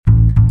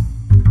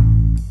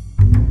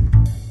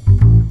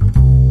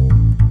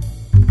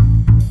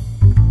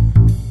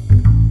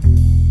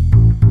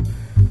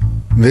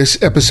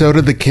This episode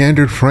of The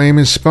Candid Frame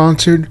is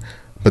sponsored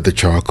by the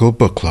Charcoal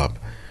Book Club.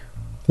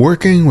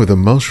 Working with the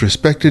most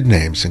respected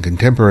names in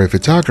contemporary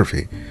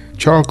photography,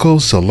 Charcoal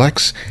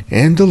selects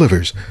and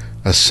delivers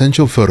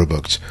essential photo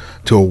books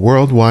to a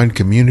worldwide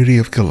community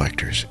of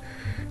collectors.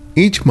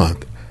 Each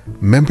month,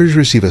 members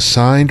receive a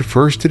signed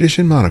first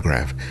edition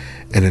monograph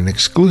and an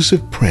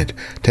exclusive print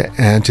to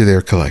add to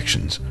their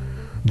collections.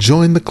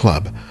 Join the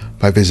club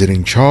by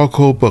visiting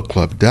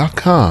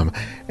charcoalbookclub.com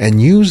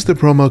and use the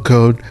promo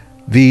code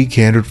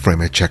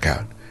TheCandidFrame at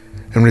checkout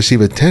and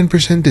receive a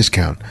 10%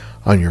 discount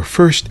on your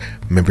first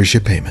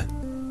membership payment.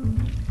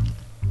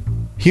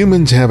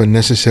 Humans have a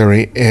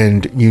necessary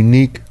and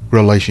unique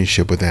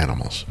relationship with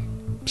animals.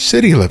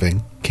 City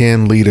living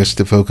can lead us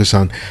to focus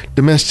on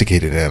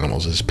domesticated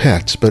animals as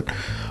pets, but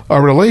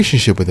our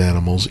relationship with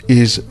animals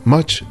is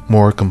much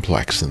more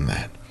complex than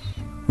that.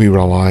 We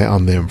rely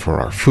on them for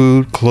our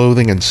food,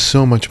 clothing, and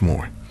so much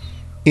more.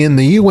 In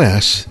the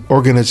U.S.,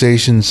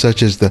 organizations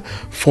such as the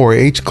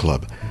 4-H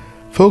Club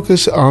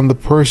focus on the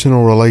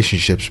personal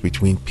relationships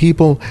between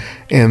people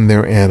and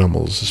their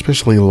animals,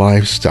 especially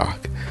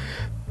livestock.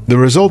 The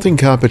resulting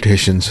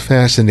competitions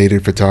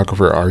fascinated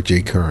photographer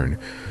R.J. Kern,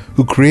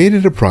 who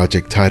created a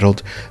project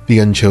titled The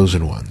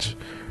Unchosen Ones.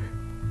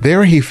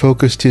 There he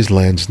focused his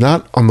lens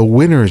not on the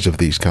winners of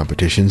these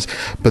competitions,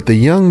 but the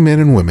young men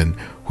and women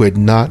who had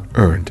not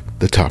earned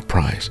the top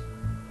prize.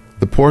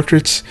 The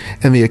portraits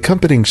and the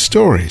accompanying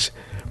stories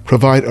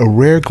provide a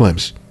rare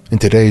glimpse in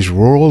today's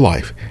rural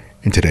life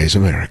in today's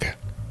America.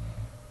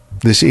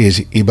 This is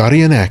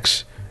Ibarian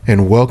X,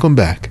 and welcome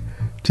back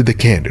to The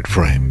Candid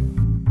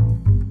Frame.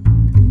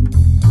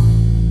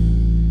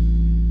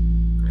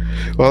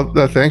 Well,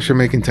 thanks for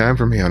making time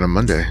for me on a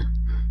Monday.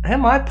 Hey,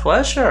 my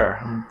pleasure.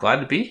 I'm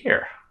glad to be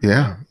here.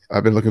 Yeah,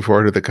 I've been looking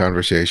forward to the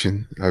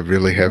conversation. I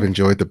really have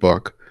enjoyed the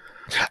book.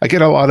 I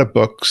get a lot of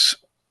books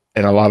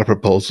and a lot of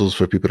proposals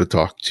for people to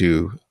talk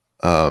to.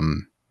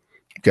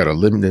 Got a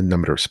limited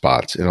number of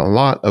spots, and a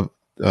lot of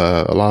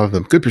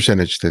them, good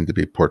percentage, tend to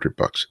be portrait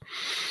books.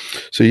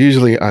 So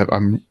usually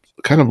I'm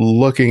kind of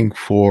looking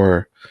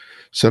for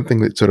something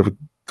that sort of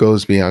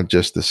goes beyond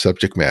just the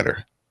subject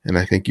matter. And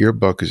I think your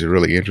book is a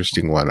really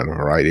interesting one on a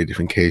variety of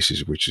different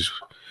cases, which is,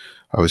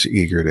 I was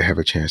eager to have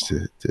a chance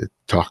to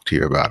talk to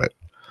you about it.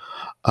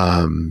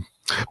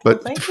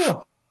 But thank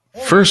you.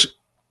 First,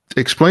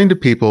 explain to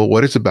people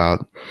what it's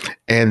about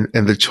and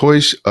the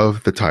choice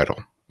of the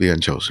title, The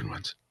Unchosen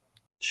Ones.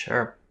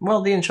 Sure.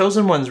 Well, the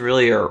Unchosen Ones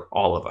really are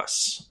all of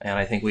us. And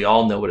I think we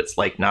all know what it's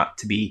like not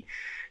to be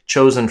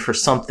chosen for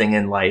something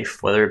in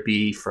life, whether it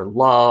be for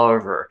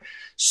love or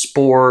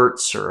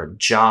sports or a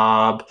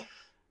job.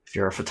 If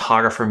you're a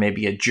photographer,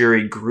 maybe a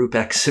jury group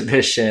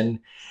exhibition.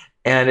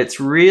 And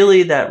it's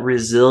really that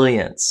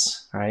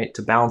resilience, right,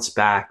 to bounce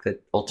back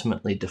that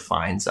ultimately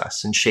defines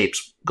us and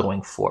shapes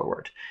going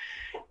forward.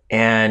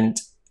 And,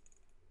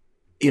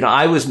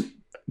 I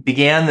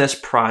began this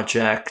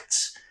project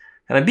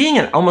kind of being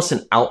almost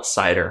an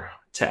outsider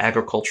to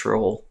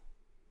agricultural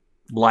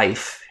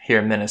life here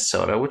in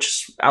Minnesota, which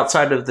is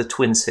outside of the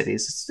Twin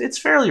Cities. It's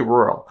fairly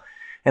rural.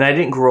 And I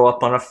didn't grow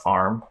up on a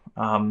farm.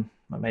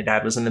 My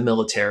dad was in the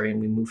military and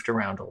we moved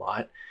around a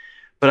lot.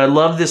 But I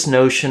love this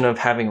notion of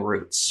having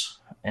roots.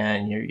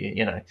 And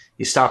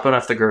you stop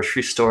off the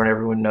grocery store and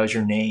everyone knows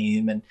your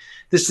name. And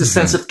there's this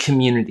sense of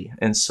community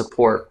and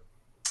support.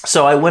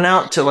 So I went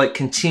out to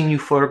continue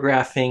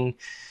photographing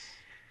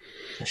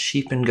the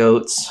sheep and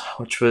goats,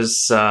 which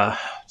was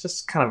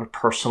just kind of a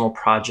personal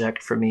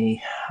project for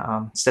me,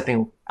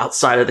 stepping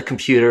outside of the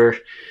computer,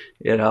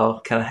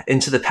 kind of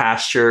into the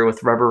pasture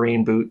with rubber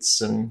rain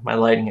boots and my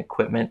lighting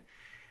equipment.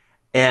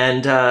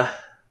 And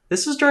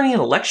this was during an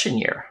election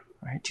year,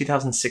 right,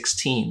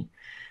 2016.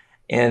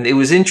 And it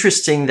was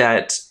interesting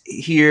that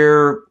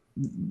here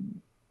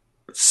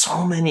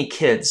so many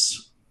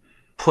kids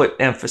put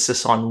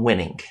emphasis on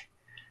winning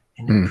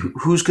and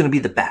who's going to be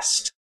the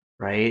best,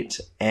 right?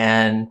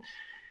 And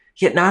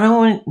yet not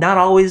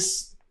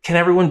always can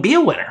everyone be a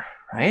winner,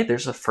 right?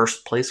 There's a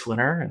first place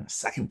winner and a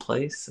second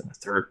place and a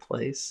third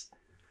place.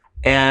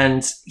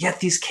 And yet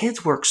these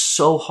kids work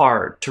so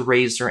hard to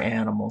raise their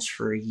animals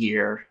for a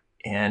year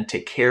and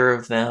take care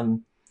of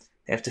them.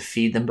 They have to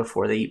feed them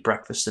before they eat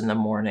breakfast in the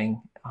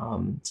morning.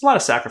 It's a lot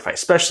of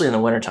sacrifice, especially in the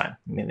wintertime.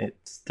 I mean,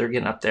 they're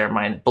getting up there,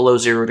 below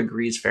 0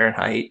 degrees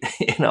Fahrenheit,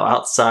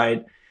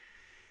 outside.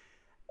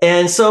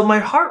 And so my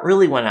heart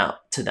really went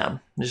out to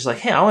them. Just like,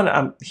 hey,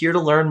 I'm here to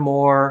learn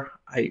more.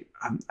 I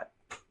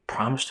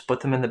promised to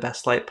put them in the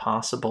best light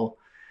possible.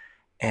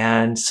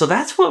 And so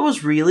that's what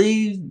was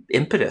really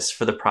impetus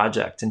for the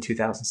project in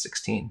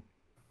 2016.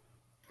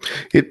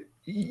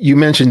 You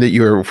mentioned that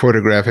you were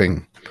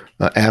photographing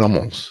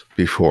animals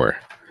before,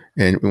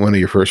 and one of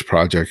your first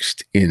projects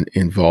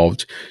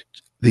involved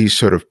these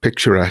sort of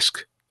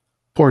picturesque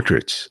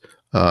portraits,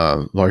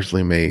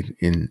 largely made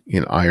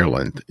in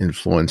Ireland,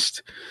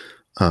 influenced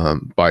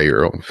by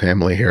your own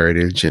family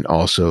heritage and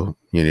also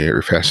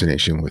your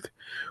fascination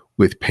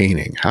with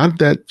painting. How did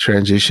that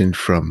transition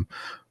from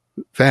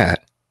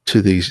that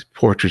to these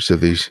portraits of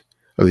these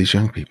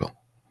young people?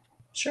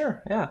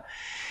 Sure, yeah.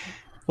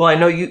 Well, I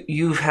know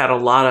you've had a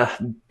lot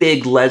of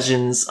big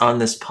legends on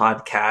this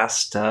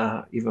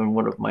podcast. Even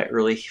one of my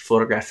early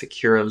photographic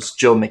heroes,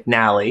 Joe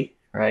McNally,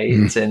 right?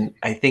 Mm. And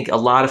I think a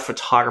lot of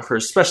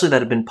photographers, especially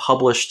that have been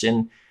published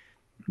in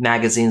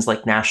magazines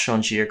like National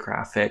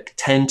Geographic,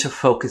 tend to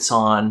focus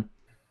on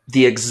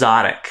the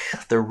exotic,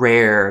 the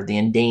rare, the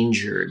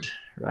endangered,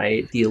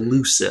 right? The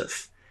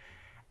elusive.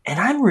 And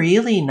I'm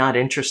really not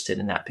interested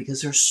in that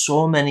because there's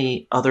so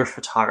many other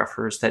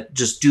photographers that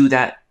just do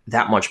that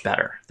much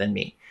better than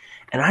me.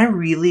 And I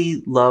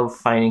really love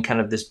finding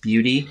kind of this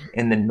beauty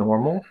in the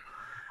normal,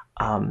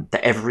 the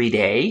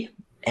everyday.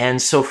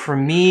 And so for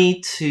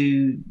me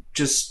to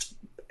just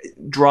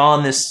draw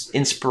on this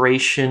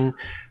inspiration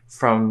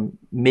from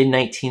mid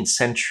 19th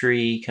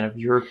century kind of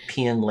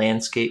European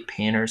landscape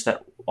painters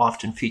that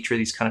often feature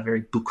these kind of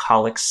very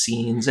bucolic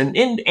scenes, and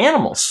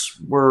animals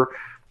were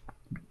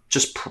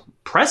just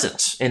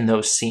present in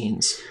those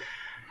scenes.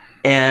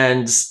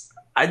 And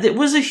it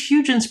was a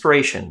huge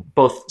inspiration,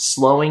 both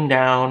slowing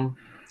down,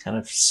 kind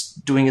of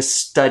doing a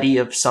study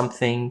of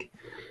something,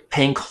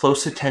 paying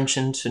close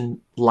attention to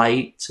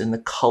light and the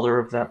color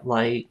of that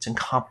light and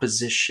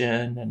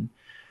composition and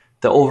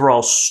the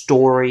overall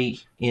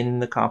story in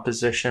the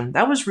composition.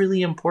 That was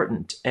really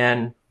important.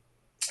 And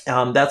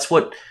that's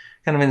what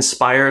kind of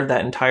inspired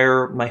that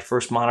entire, my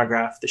first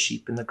monograph, The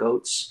Sheep and the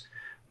Goats,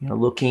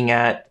 looking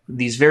at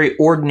these very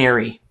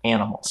ordinary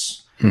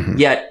animals, Mm-hmm.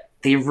 yet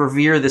they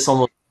revere this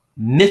almost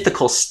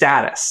mythical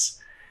status.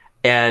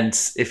 And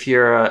if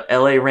you're a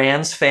LA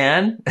Rams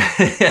fan,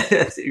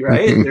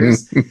 right,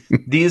 there's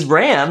these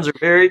Rams are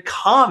very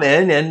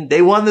common and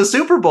they won the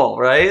Super Bowl,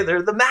 right?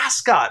 They're the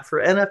mascot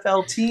for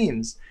NFL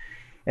teams.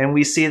 And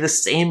we see the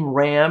same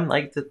ram,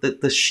 like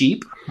the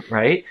sheep,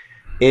 right?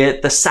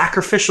 The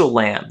sacrificial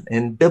lamb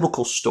in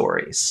biblical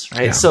stories,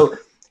 right? Yeah. So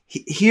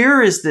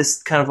here is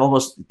this kind of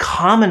almost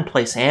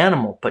commonplace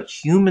animal, but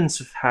humans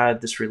have had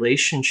this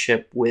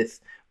relationship with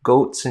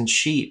goats and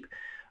sheep,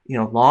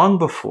 long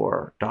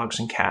before dogs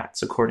and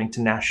cats, according to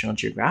National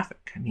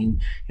Geographic. I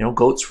mean,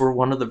 goats were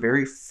one of the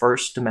very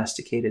first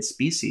domesticated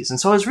species. And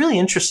so I was really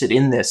interested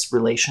in this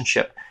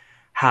relationship,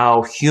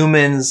 how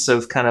humans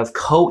have kind of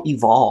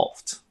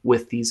co-evolved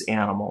with these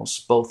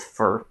animals, both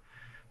for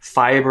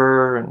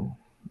fiber and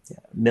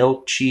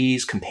milk,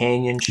 cheese,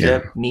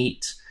 companionship,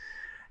 meat.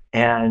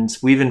 And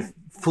we've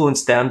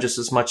influenced them just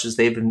as much as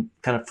they've been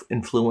kind of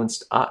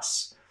influenced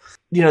us.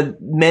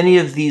 Many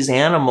of these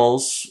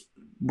animals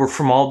were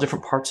from all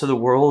different parts of the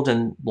world.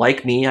 And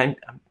like me,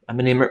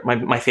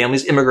 my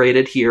family's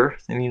immigrated here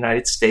in the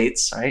United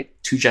States, right?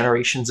 2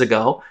 generations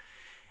ago.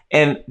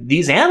 And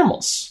these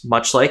animals,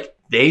 much like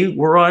they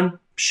were on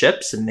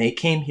ships and they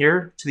came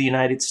here to the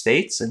United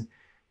States and,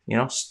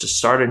 to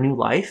start a new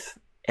life.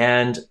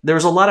 And there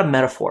was a lot of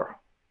metaphor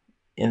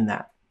in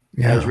that.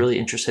 Yeah. I was really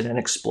interested in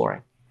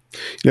exploring.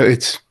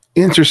 It's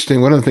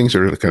interesting. One of the things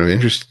that really kind of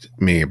interested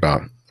me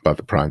about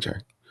the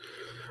project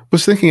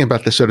was thinking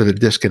about the sort of the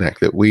disconnect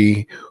that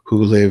we who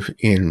live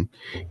in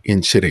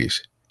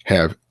cities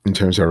have in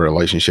terms of our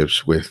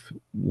relationships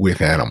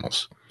with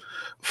animals.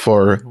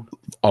 For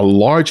a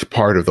large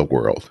part of the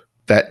world,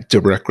 that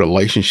direct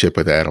relationship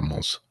with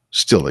animals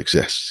still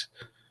exists.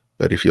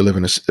 But if you live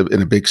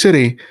in a big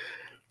city,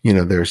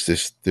 there's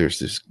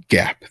this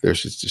gap,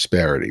 there's this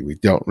disparity. We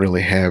don't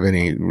really have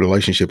any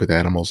relationship with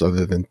animals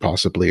other than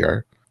possibly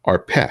our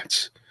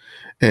pets.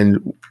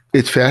 And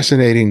it's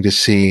fascinating to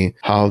see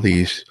how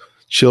these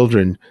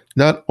children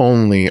not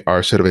only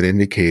are sort of an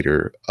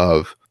indicator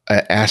of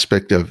an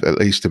aspect of at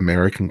least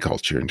American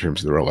culture in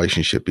terms of the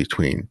relationship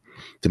between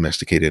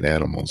domesticated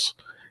animals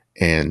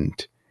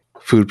and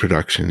food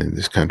production in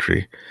this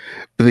country,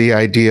 but the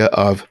idea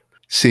of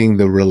seeing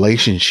the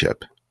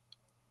relationship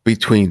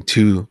between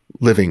two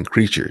living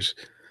creatures.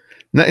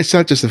 Now, it's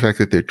not just the fact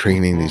that they're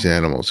training these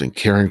animals and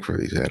caring for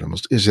these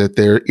animals, is that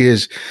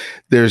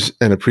there's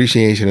an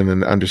appreciation and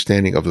an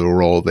understanding of the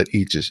role that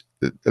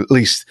at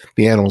least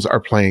the animals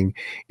are playing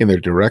in their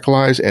direct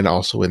lives and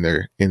also in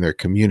their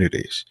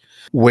communities.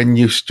 When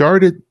you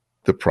started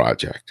the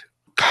project,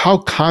 how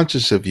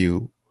conscious of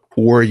you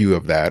were you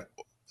of that?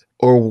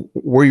 Or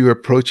were you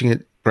approaching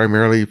it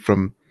primarily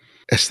from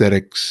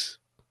aesthetics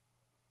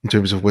in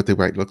terms of what they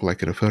might look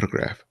like in a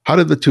photograph? How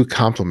did the two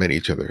complement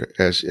each other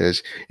as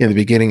in the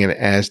beginning and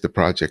as the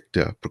project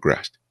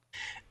progressed?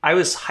 I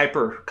was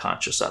hyper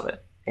conscious of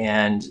it.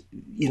 And,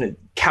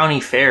 county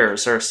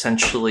fairs are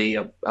essentially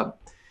a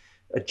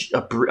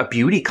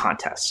beauty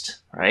contest,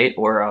 right?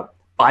 Or a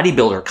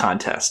bodybuilder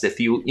contest. If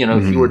you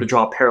were to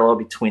draw a parallel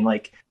between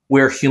like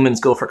where humans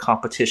go for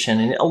competition,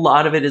 and a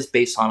lot of it is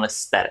based on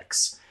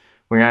aesthetics.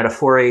 When you're at a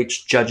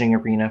 4-H judging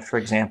arena, for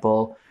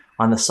example,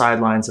 on the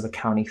sidelines of a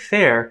county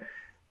fair,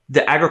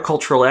 the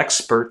agricultural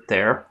expert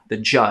there, the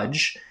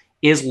judge,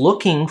 is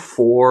looking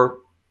for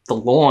the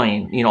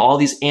loin, all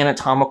these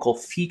anatomical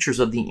features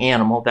of the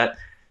animal that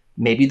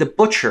maybe the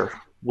butcher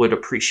would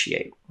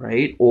appreciate,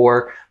 right?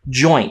 Or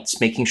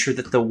joints, making sure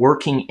that the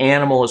working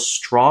animal is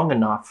strong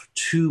enough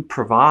to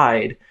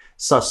provide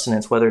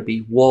sustenance, whether it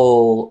be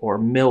wool or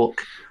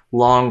milk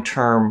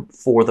long-term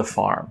for the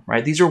farm,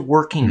 right? These are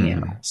working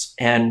animals.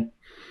 And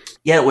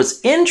yeah, it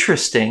was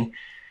interesting.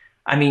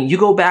 I mean, you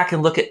go back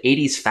and look at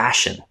 80s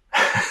fashion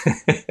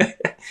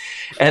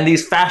and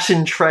these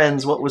fashion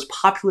trends, what was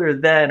popular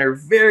then are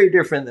very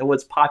different than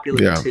what's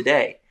popular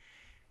today.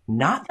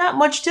 Not that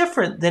much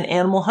different than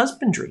animal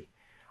husbandry.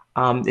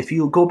 If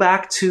you go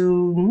back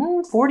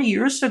to 40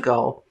 years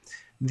ago,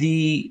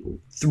 the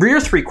rear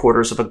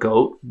three-quarters of a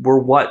goat were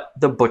what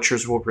the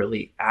butchers were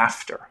really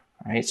after,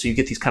 right? So you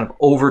get these kind of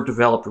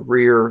overdeveloped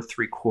rear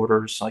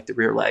three-quarters, like the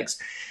rear legs.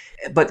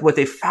 But what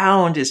they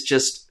found is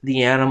just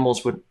the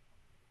animals would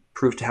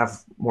prove to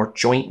have more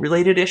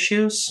joint-related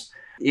issues.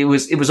 It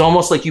was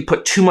almost like you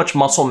put too much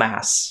muscle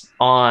mass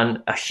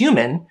on a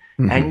human,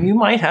 and you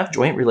might have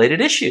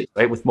joint-related issues,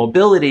 right? With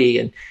mobility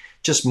and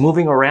just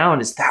moving around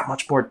is that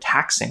much more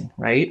taxing,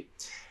 right?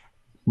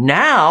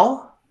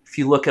 Now, if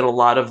you look at a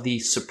lot of the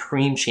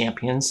supreme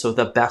champions, so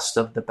the best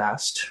of the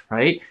best,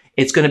 right?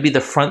 It's going to be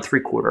the front three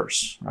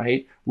quarters,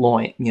 right?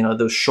 Loin,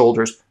 those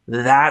shoulders.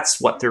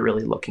 That's what they're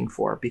really looking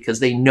for because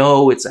they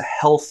know it's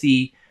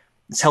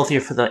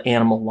healthier for the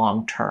animal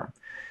long term.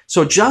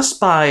 So just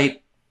by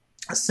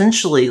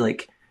essentially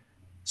like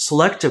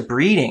selective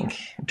breeding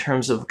in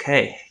terms of,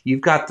 okay,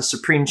 you've got the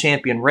supreme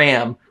champion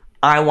ram,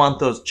 I want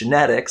those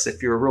genetics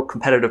if you're a real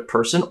competitive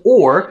person,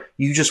 or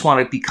you just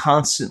want to be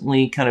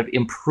constantly kind of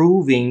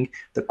improving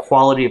the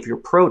quality of your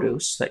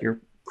produce that you're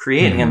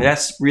creating. I mean,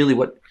 that's really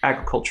what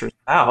agriculture is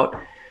about,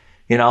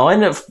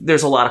 and if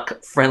there's a lot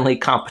of friendly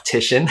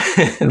competition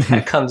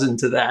that comes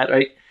into that,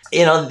 right?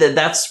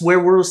 That's where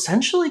we're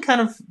essentially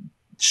kind of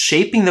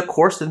shaping the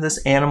course of this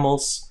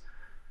animal's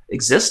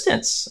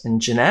existence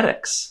and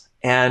genetics.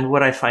 And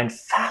what I find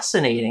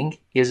fascinating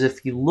is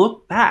if you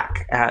look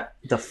back at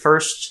the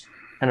first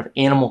kind of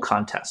animal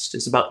contest,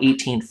 is about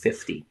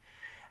 1850,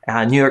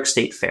 New York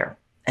State Fair.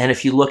 And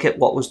if you look at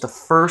what was the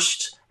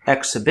first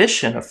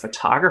exhibition of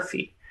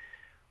photography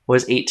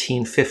was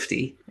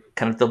 1850,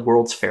 kind of the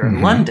World's Fair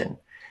in London.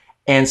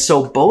 And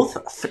so both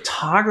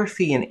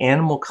photography and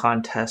animal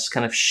contests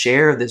kind of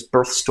share this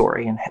birth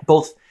story and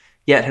both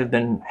yet have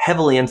been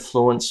heavily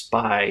influenced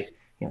by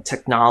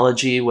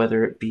technology,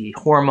 whether it be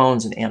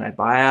hormones and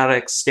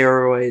antibiotics,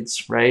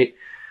 steroids, right?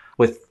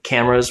 With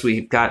cameras,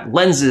 we've got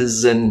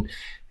lenses and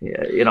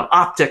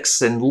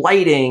optics and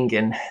lighting,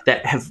 and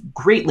that have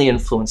greatly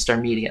influenced our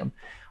medium.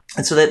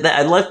 And so that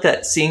I like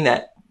that, seeing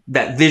that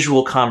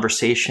visual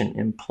conversation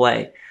in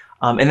play.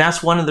 And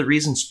that's one of the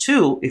reasons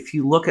too, if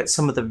you look at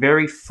some of the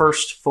very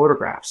first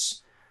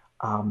photographs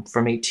from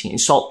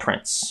salt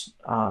prints,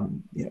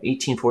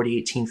 1840,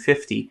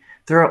 1850,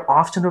 they're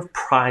often of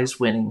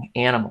prize-winning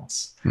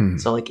animals.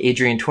 So like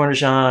Adrien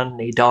Tournejean,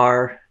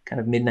 Nadar,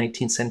 kind of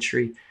mid-19th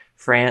century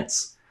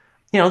France.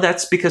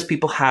 That's because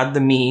people had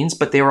the means,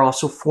 but they were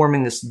also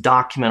forming this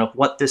document of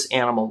what this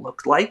animal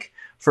looked like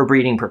for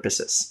breeding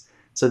purposes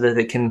so that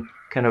they can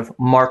kind of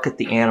market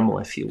the animal,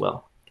 if you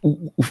will.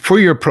 For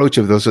your approach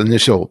of those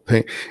initial,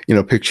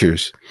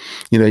 pictures,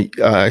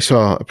 I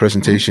saw a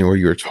presentation where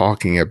you were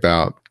talking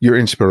about your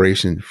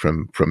inspiration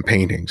from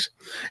paintings.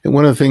 And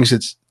one of the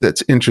things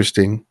that's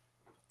interesting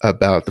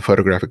about the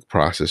photographic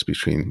process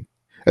between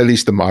at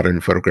least the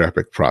modern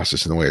photographic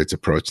process and the way it's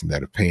approached and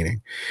that of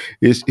painting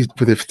is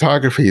for the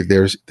photography,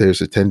 there's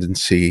a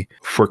tendency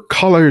for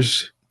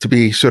colors to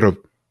be sort of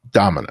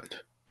dominant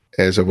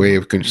as a way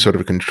of sort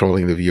of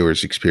controlling the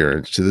viewer's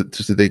experience to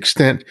the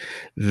extent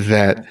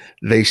that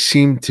they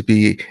seem to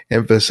be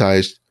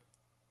emphasized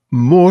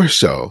more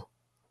so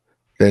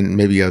than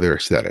maybe other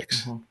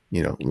aesthetics,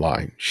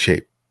 line,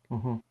 shape,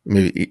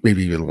 maybe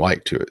even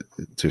light to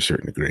a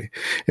certain degree.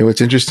 And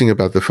what's interesting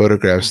about the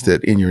photographs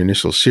that in your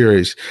initial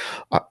series,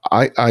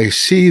 I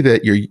see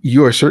that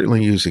you are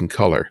certainly using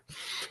color,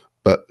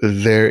 but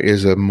there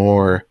is a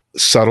more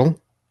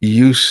subtle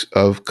use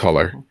of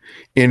color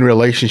in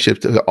relationship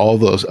to all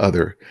those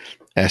other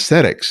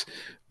aesthetics.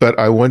 But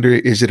I wonder,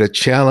 is it a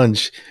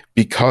challenge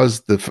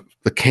because the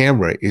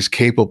camera is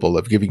capable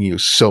of giving you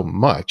so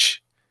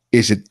much?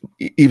 Is it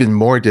even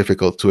more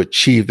difficult to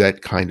achieve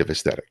that kind of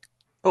aesthetic?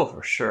 Oh,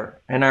 for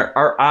sure. And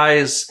our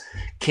eyes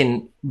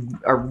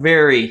are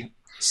very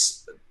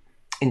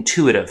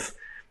intuitive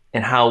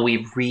in how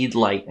we read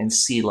light and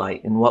see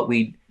light, and what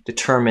we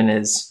determine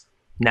is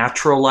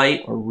natural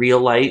light or real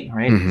light,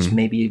 right? It's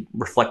maybe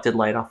reflected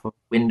light off a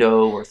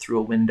window or through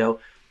a window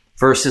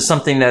versus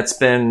something that's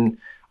been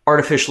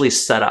artificially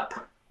set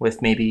up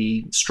with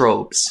maybe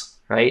strobes,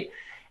 right?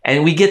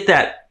 And we get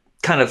that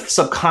kind of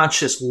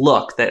subconscious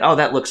look that, oh,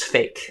 that looks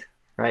fake,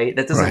 right?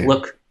 That doesn't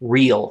look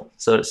real,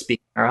 so to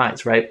speak, in our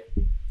eyes, right?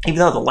 Even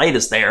though the light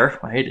is there,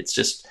 right? It's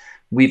just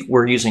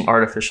we're using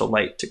artificial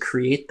light to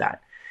create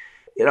that.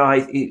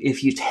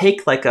 If you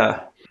take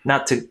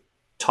not to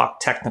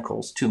talk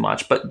technicals too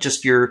much, but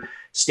just your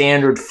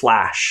standard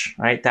flash,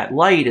 right? That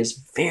light is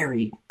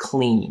very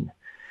clean.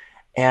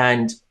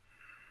 And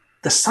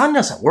the sun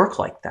doesn't work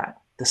like that.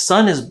 The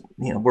sun is,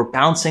 we're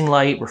bouncing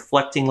light,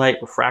 reflecting light,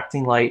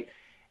 refracting light.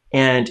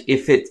 And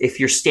if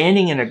you're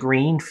standing in a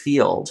green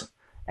field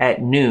at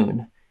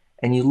noon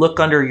and you look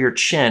under your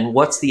chin,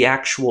 what's the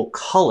actual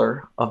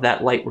color of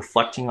that light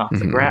reflecting off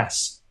the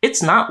grass?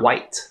 It's not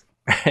white,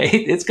 right?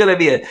 It's going to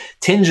be a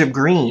tinge of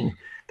green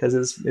because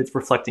it's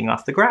reflecting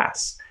off the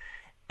grass.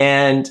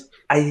 And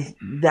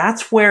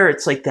that's where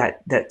it's like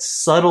that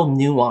subtle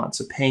nuance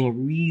of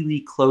paying really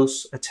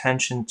close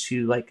attention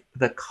to like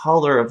the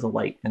color of the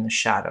light and the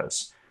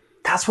shadows.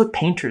 That's what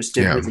painters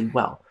did really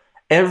well.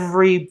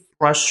 Every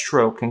brush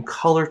stroke and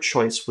color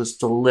choice was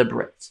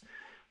deliberate,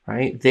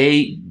 right?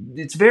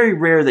 It's very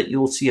rare that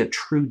you'll see a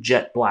true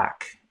jet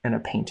black in a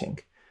painting,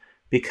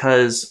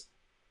 because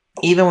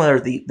even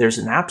when there's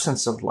an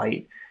absence of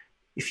light,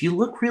 if you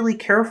look really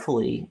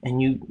carefully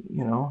and you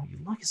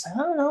look, it's like,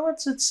 oh no,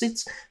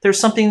 it's there's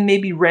something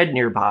maybe red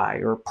nearby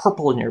or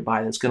purple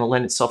nearby that's going to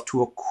lend itself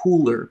to a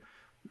cooler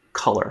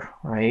color,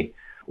 right?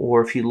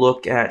 Or if you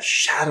look at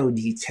shadow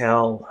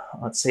detail,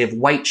 let's say of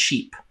white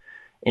sheep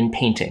in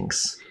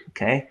paintings,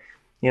 okay?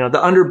 The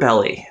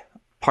underbelly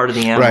part of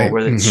the animal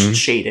where it's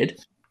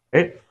shaded,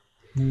 right?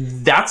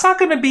 That's not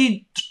going to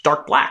be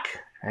dark black,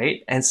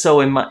 right? And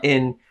so in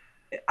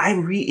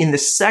the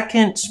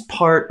second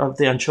part of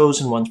the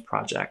Unchosen Ones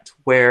project,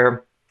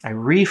 where I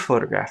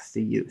re-photographed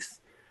the youth,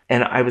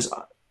 and I was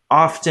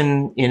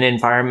often in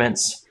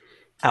environments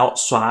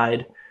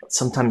outside.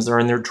 Sometimes they're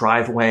in their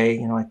driveway.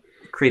 I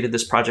created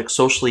this project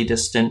socially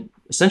distant,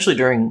 essentially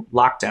during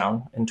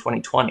lockdown in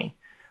 2020,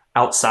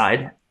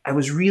 outside. I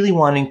was really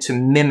wanting to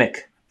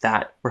mimic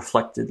that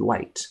reflected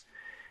light.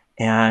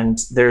 And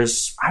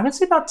there's, I would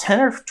say, about 10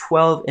 or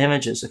 12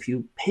 images. If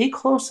you pay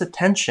close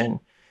attention,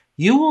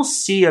 you will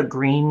see a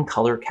green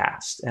color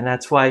cast. And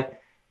that's why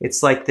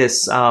it's like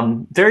this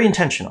very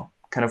intentional,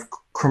 kind of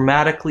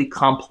chromatically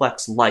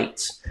complex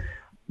light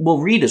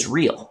will read as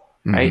real,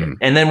 right?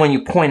 And then when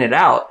you point it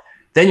out,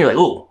 then you're like,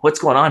 oh, what's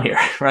going on here,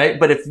 right?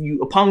 But if you,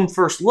 upon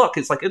first look,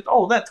 it's like,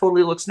 oh, that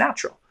totally looks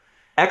natural.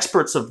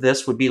 Experts of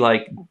this would be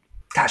like,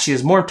 gosh, he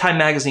has more Time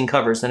magazine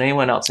covers than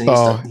anyone else.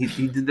 And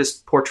he did this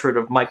portrait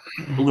of Mike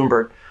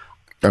Bloomberg.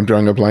 I'm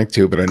drawing a blank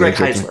too, but I know Greg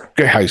Heisler.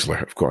 Greg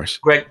Heisler, of course.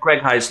 Greg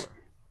Heisler.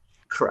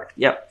 Correct.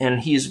 Yep. And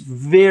he's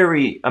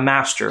a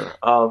master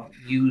of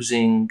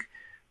using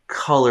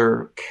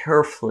color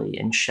carefully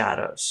in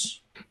shadows,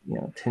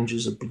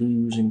 tinges of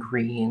blues and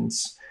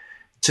greens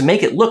to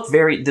make it look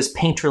this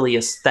painterly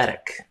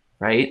aesthetic,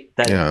 right?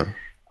 That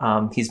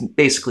he's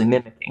basically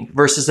mimicking,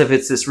 versus if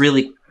it's this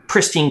really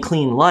pristine,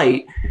 clean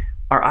light,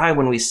 our eye,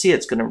 when we see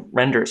it's going to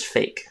render as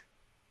fake.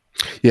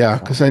 Yeah,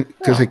 because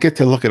I get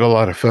to look at a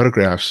lot of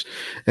photographs,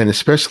 and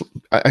especially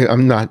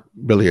I'm not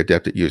really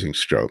adept at using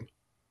strobe,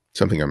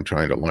 something I'm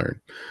trying to learn.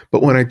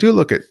 But when I do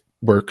look at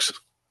works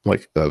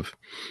like of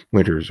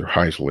Winters or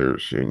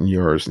Heisler's and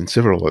yours and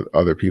several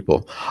other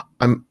people,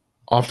 I'm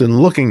often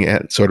looking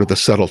at sort of the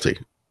subtlety,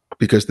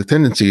 because the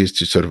tendency is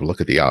to sort of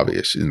look at the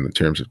obvious in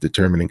terms of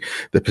determining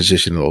the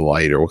position of the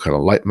light or what kind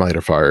of light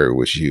modifier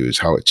was used,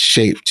 how it's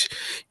shaped,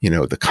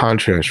 the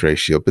contrast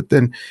ratio. But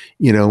then,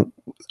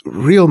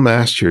 real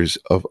masters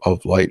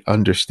of light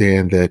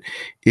understand that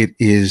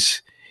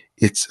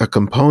it's a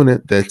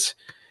component that's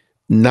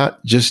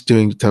not just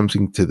doing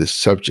something to the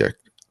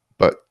subject,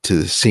 but to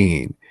the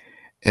scene.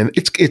 And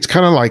it's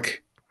kind of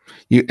like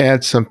you're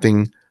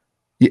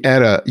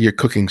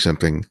cooking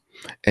something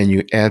and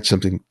you add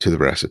something to the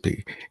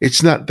recipe.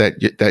 It's not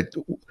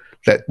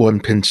that one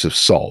pinch of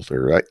salt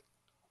or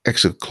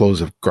extra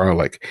cloves of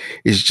garlic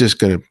is just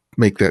going to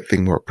make that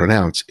thing more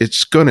pronounced.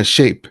 It's going to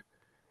shape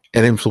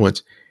and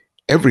influence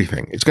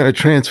everything. It's going to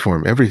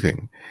transform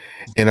everything.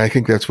 And I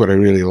think that's what I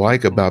really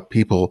like about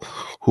people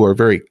who are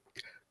very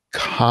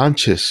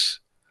conscious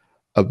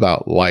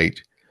about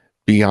light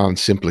beyond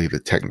simply the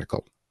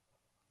technical.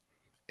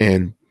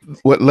 And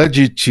what led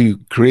you to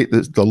create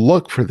the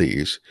look for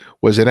these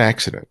was an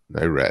accident.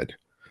 I read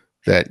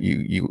that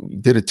you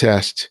did a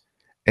test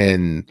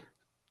and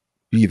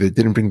you either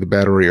didn't bring the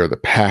battery or the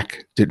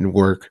pack didn't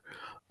work,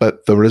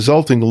 but the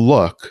resulting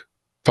look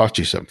taught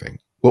you something.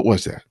 What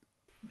was that?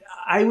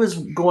 I was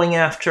going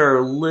after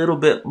a little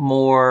bit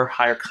more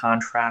higher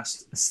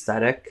contrast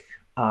aesthetic,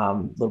 a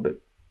little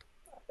bit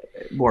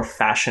more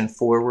fashion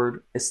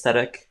forward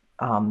aesthetic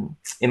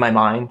in my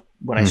mind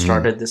when I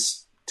started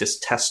this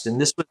test.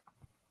 And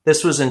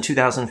this was in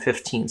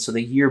 2015, so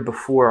the year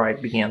before I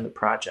began the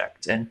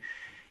project, and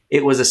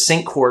it was a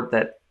sync cord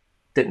that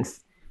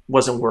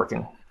wasn't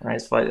working. Right,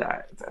 so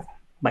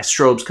my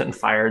strobes couldn't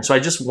fire, and so I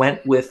just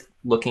went with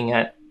looking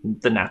at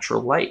the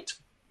natural light,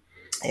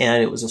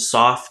 and it was a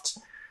soft,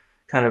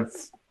 kind of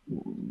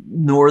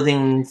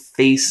northern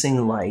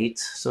facing light.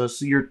 So it's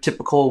your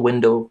typical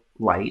window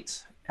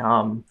light,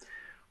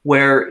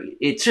 where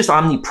it's just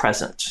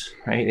omnipresent.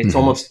 Right, it's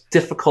almost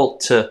difficult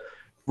to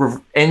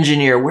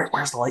engineer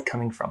where's the light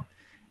coming from,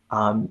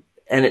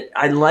 and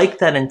I like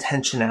that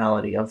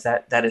intentionality of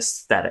that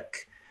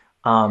aesthetic.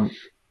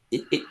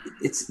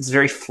 It's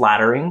very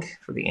flattering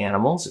for the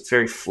animals. It's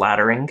very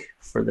flattering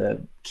for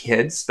the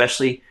kids,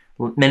 especially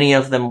many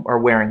of them are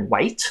wearing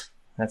white.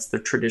 That's the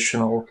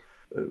traditional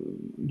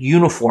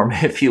uniform,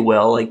 if you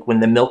will. Like when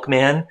the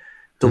milkman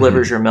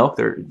delivers your milk.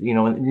 There,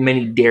 in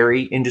many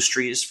dairy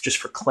industries, just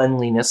for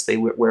cleanliness, they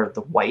wear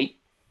the white.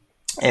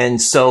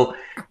 And so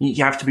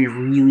you have to be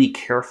really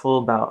careful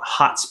about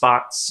hot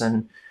spots,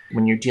 and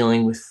when you're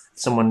dealing with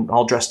someone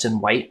all dressed in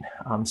white,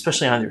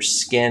 especially on their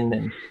skin,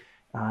 and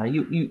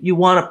you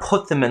want to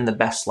put them in the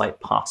best light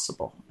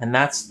possible. And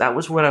that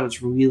was what I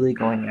was really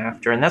going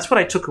after. And that's what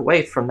I took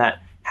away from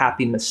that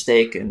happy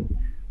mistake. And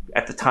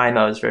at the time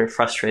I was very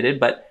frustrated,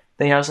 but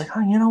then I was like,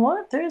 oh, you know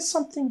what? There is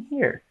something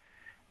here.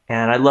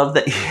 And I love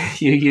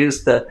that you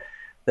used the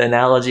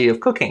analogy of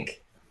cooking,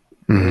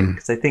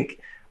 because I think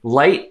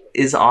light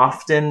is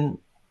often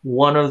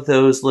one of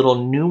those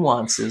little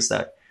nuances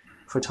that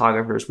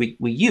photographers we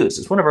use.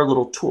 It's one of our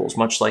little tools,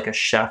 much like a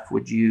chef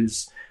would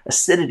use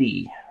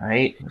acidity,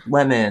 right?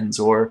 Lemons,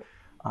 or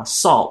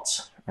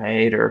salt,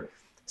 right? Or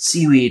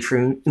seaweed for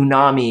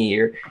unami,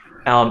 or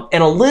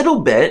and a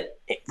little bit,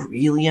 it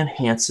really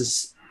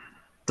enhances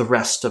the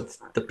rest of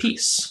the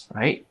piece,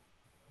 right?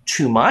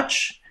 Too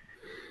much,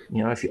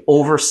 if you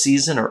over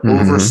season or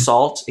over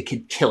salt, it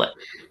could kill it.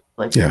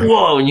 Like,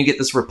 whoa, and you get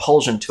this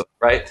repulsion to it,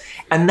 right?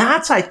 And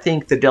that's, I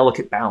think, the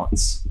delicate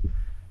balance,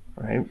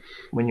 right?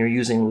 When you're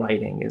using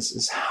lighting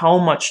is how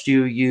much do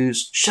you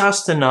use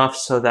just enough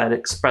so that it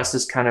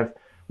expresses kind of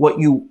what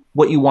you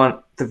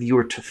want the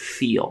viewer to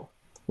feel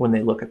when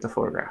they look at the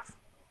photograph.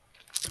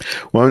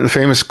 Well, the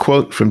famous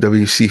quote from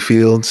W.C.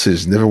 Fields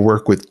is, "Never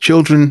work with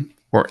children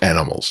or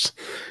animals."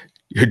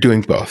 You're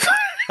doing both.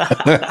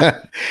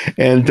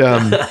 And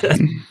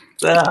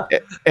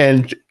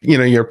and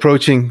you're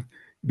approaching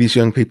these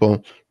young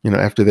people,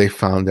 after they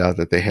found out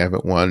that they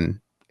haven't won,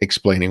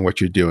 explaining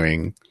what you're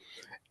doing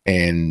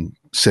and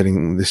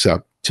setting this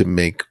up to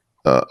make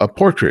a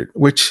portrait,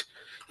 which,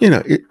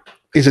 it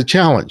is a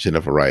challenge in a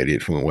variety of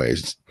different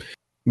ways.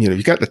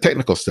 You got the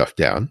technical stuff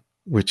down,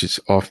 which is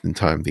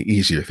oftentimes the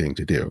easier thing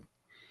to do.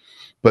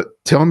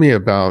 But tell me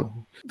about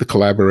the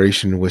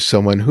collaboration with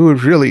someone who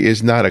really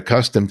is not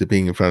accustomed to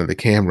being in front of the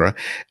camera,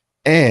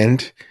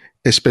 and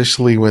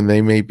especially when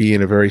they may be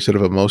in a very sort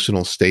of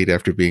emotional state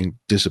after being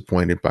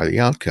disappointed by the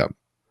outcome.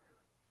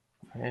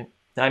 Right.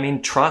 I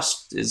mean,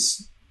 trust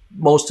is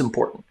most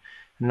important.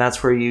 And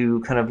that's where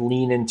you kind of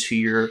lean into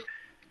your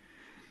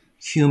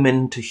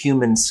human to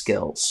human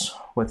skills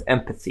with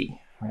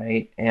empathy,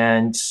 right?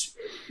 And,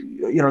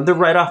 they're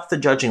right off the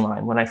judging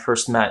line. When I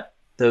first met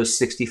those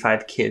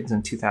 65 kids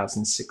in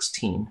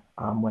 2016,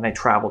 when I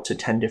traveled to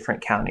 10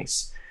 different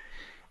counties,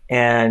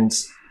 and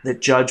the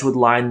judge would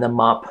line them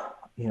up,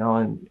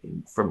 and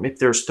from, if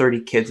there's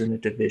 30 kids in a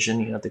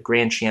division, the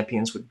grand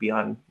champions would be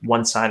on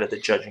one side of the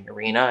judging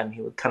arena, and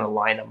he would kind of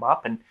line them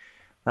up. And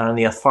on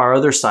the far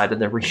other side of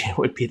the arena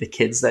would be the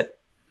kids that,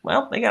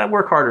 well, they got to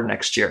work harder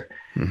next year.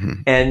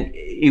 And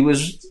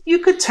you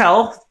could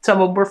tell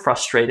some of them were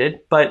frustrated,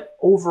 but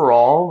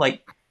overall,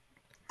 like,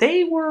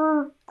 they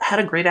had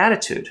a great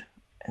attitude,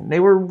 and they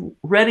were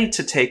ready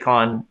to take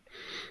on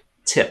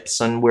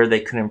tips on where they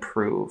could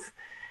improve.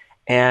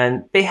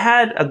 And they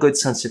had a good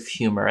sense of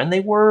humor, and they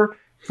were,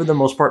 for the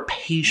most part,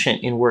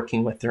 patient in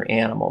working with their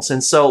animals.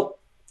 And so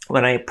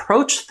when I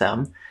approached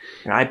them,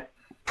 I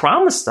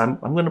promised them,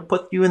 I'm going to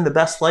put you in the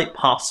best light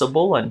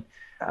possible, and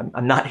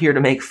I'm not here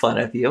to make fun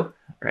of you,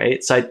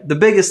 right? So the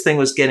biggest thing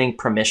was getting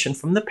permission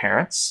from the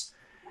parents,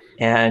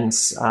 and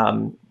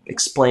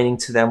explaining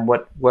to them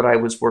what I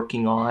was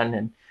working on.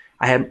 And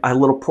I had a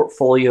little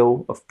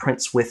portfolio of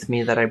prints with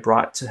me that I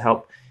brought to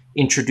help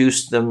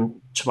introduce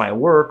them to my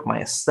work, my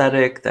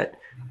aesthetic, that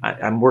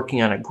I'm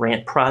working on a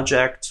grant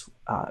project,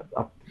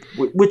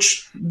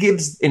 which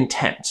gives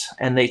intent.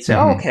 And they say,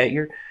 oh, okay,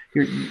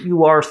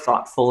 you are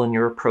thoughtful in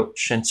your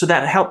approach. And so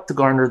that helped to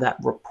garner that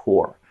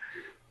rapport.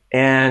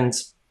 And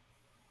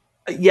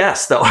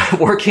yes, though,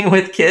 working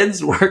with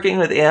kids, working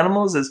with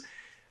animals,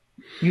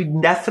 you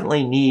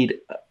definitely need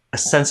a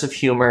sense of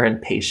humor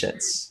and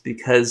patience,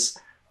 because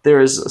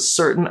there is a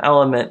certain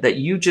element that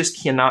you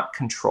just cannot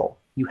control.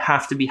 You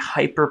have to be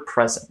hyper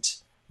present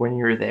when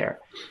you're there.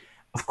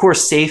 Of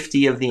course,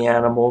 safety of the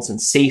animals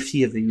and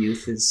safety of the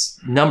youth is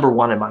number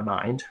one in my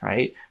mind,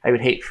 right? I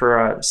would hate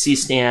for a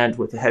C-stand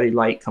with a heavy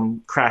light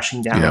come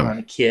crashing down on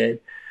a kid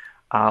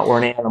or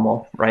an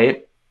animal,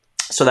 right?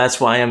 So that's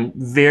why I'm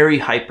very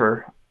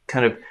hyper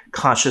kind of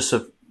conscious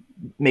of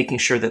making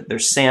sure that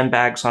there's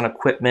sandbags on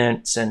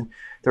equipment and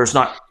there's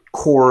not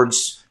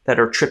cords that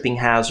are tripping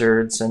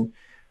hazards. And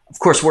of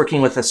course,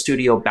 working with a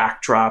studio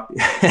backdrop,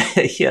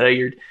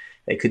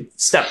 they could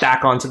step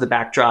back onto the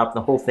backdrop and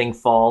the whole thing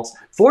falls.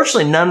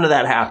 Fortunately, none of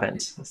that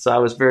happened. So I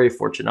was very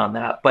fortunate on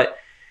that. But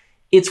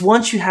it's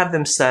once you have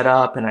them set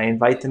up and I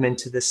invite them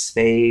into this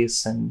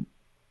space, and,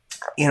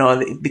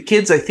 the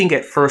kids, I think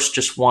at first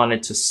just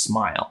wanted to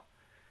smile.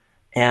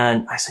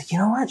 And I said, you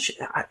know what,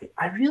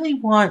 I really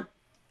want,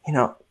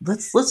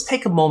 let's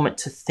take a moment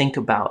to think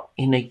about,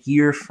 in a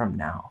year from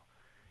now,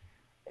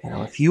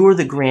 if you were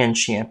the grand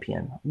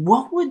champion,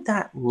 what would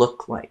that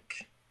look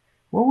like?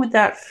 What would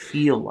that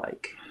feel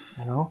like?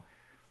 All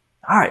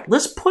right,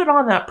 let's put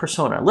on that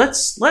persona.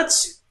 Let's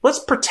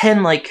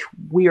pretend like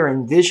we are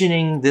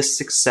envisioning this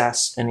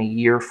success in a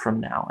year from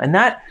now. And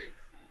that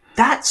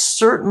that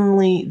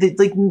certainly,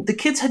 the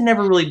kids had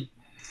never really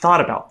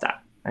thought about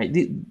that. Right?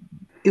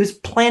 It was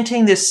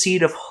planting this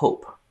seed of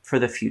hope for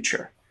the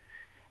future,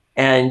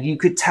 and you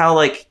could tell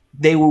like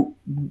they were.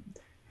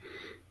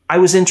 I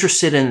was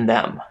interested in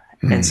them,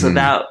 and so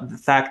that the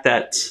fact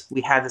that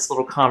we had this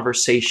little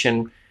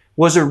conversation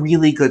was a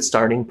really good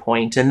starting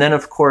point. And then,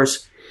 of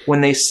course,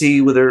 when they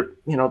see with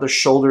their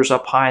shoulders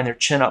up high and their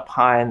chin up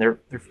high, and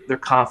they're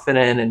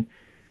confident, and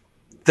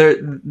they're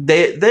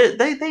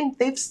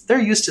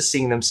used to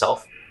seeing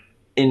themselves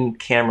in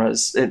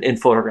cameras, in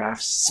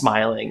photographs,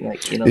 smiling,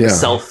 like the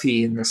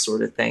selfie and this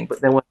sort of thing.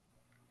 But then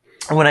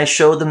when I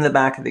showed them the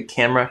back of the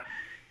camera,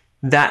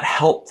 that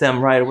helped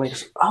them right away.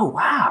 Oh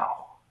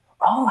wow,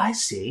 oh I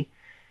see.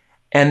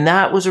 And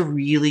that was a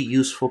really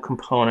useful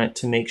component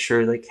to make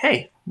sure, like,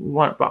 hey, we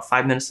want about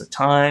 5 minutes of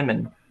time,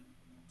 and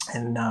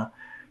I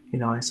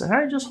said, all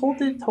right, just hold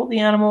the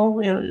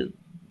animal,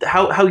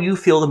 how you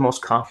feel the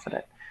most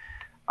confident.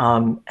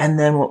 And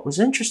then what was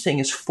interesting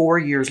is 4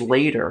 years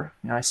later,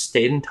 I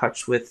stayed in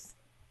touch with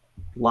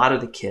a lot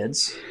of the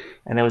kids,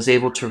 and I was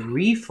able to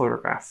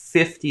re-photograph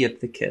 50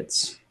 of the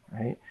kids,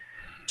 right?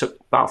 Took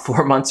about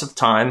 4 months of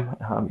time.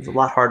 It was a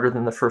lot harder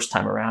than the first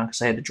time around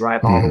because I had to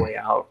drive all the way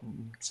out.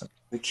 So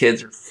the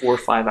kids are 4 or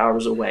 5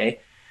 hours away.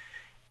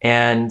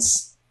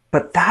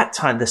 But that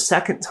time, the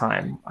second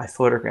time I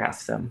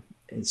photographed them,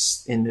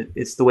 it's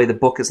the way the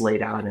book is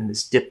laid out in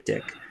this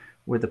diptych,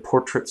 where the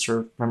portraits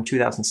are from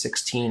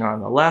 2016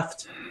 on the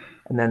left,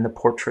 and then the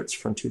portraits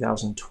from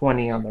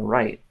 2020 on the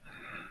right.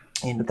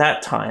 And at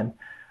that time,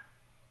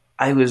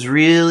 they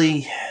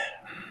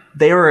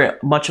were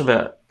much of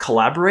a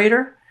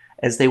collaborator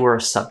as they were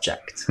a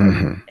subject.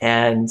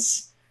 And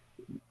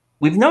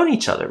we've known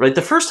each other. Right?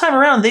 The first time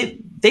around,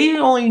 they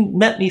only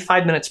met me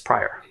 5 minutes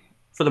prior,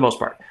 for the most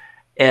part.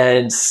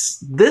 And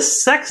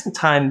this second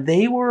time,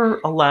 they were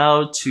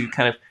allowed to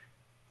kind of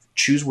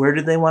choose where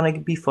do they want to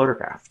be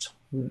photographed.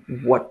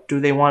 What do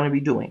they want to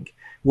be doing?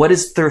 What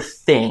is their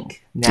thing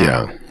now?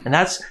 Yeah. And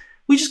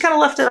we just kind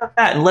of left it at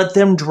that and let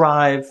them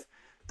drive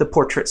the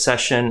portrait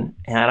session.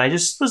 And I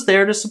just was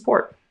there to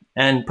support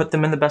and put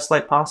them in the best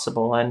light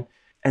possible.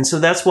 And so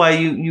that's why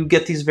you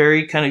get these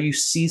very kind of, you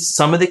see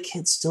some of the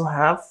kids still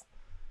have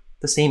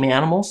the same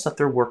animals that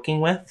they're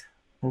working with.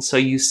 And so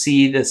you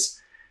see this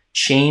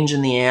change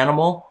in the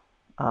animal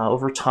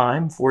over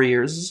time. 4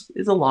 years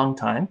is a long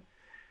time,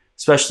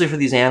 especially for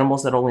these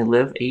animals that only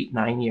live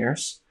 8-9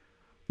 years.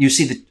 You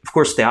see, of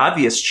course, the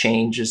obvious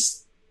change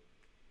is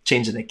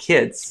changing the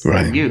kids,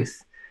 right, the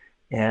youth.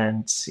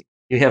 And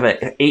you have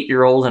an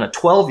 8-year-old and a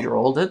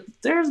 12-year-old.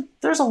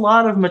 There's a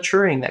lot of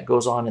maturing that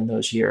goes on in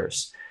those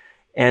years.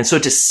 And so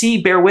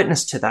to bear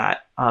witness to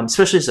that,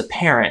 especially as a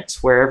parent,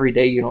 where every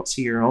day you don't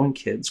see your own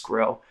kids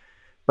grow,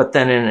 but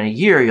then in a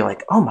year, you're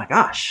like, oh my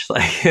gosh,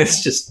 like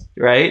it's just,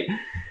 right?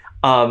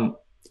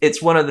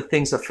 It's one of the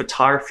things that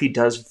photography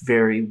does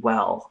very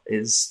well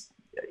is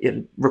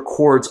it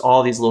records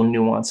all these little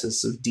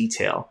nuances of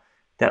detail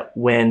that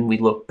when we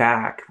look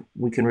back,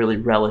 we can really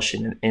relish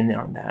in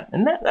on that.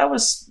 And that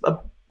was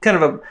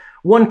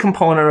one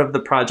component of the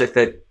project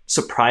that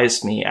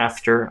surprised me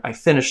after I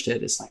finished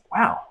it. It's like,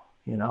 wow,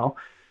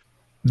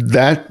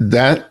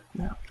 that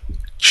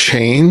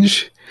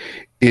change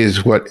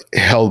is what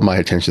held my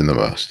attention the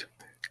most.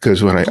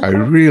 Because when I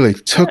really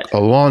took a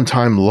long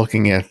time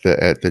looking at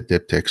the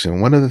diptychs,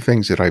 and one of the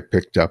things that I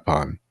picked up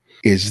on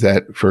is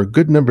that for a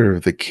good number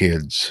of the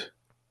kids,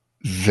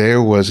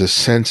 there was a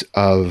sense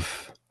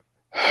of,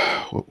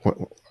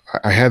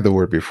 I had the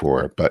word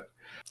before, but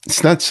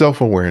it's not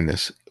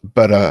self-awareness,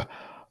 but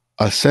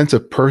a sense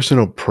of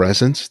personal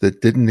presence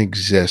that didn't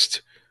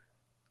exist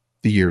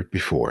the year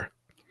before.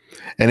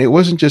 And it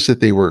wasn't just that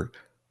they were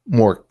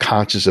more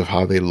conscious of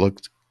how they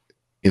looked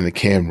in the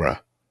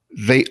camera.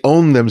 They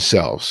owned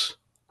themselves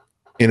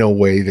in a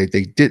way that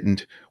they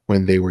didn't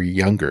when they were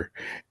younger.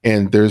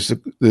 And there's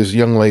this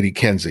young lady,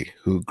 Kenzie,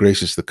 who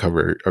graces the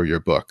cover of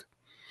your book.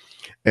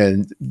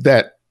 And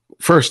that,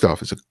 first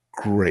off, is a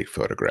great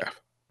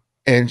photograph.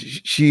 And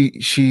she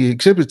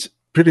exhibits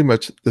pretty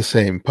much the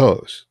same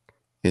pose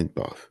in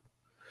both.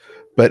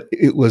 But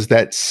it was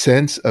that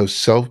sense of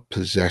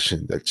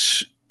self-possession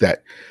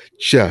that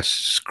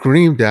just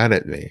screamed out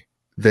at me,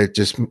 that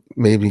just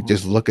made me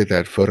just look at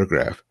that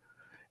photograph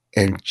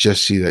and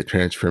just see that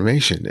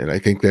transformation. And I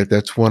think that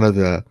that's one of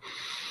the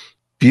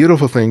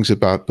beautiful things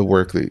about the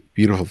work, the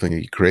beautiful thing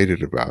that you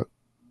created about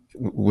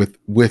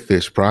with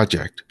this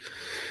project.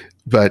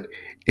 But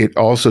it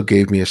also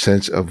gave me a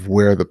sense of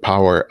where the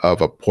power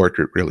of a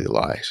portrait really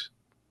lies.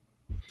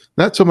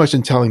 Not so much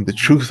in telling the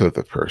truth of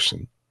the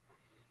person,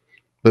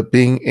 but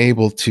being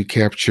able to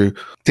capture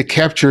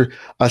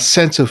a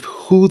sense of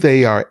who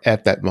they are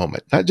at that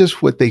moment, not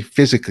just what they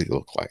physically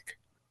look like.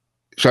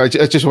 So I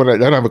just want to, I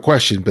don't have a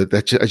question, but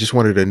I just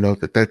wanted to note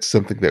that that's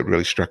something that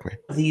really struck me.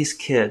 These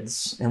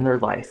kids in their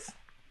life,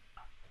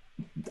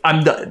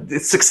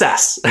 it's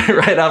success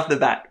right off the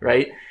bat,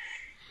 right?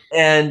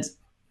 And,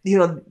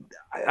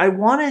 I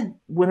wanted,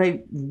 when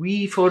I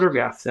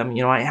re-photographed them,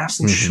 I asked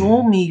them,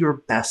 show me your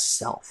best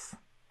self.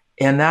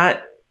 And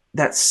that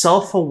that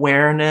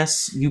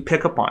self-awareness you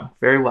pick up on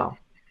very well.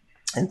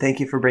 And thank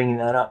you for bringing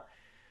that up.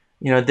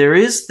 There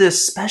is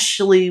this,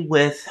 especially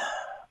with,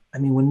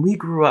 when we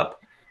grew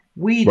up,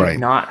 we did Right.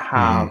 not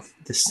have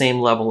the same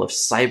level of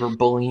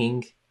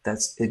cyberbullying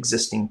that's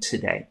existing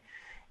today,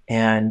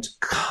 and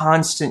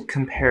constant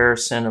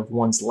comparison of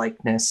one's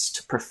likeness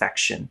to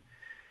perfection.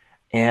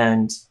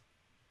 And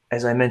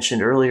as I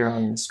mentioned earlier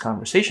on in this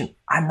conversation,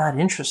 I'm not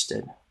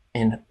interested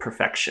in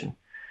perfection.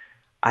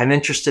 I'm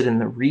interested in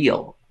the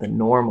real, the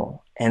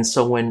normal. And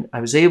so when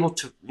I was able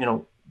to,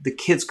 the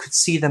kids could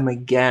see them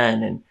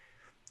again, and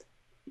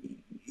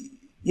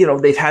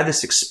they've had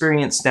this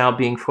experience now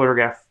being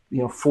photographed,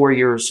 4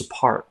 years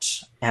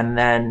apart. And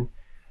then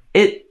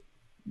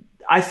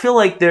I feel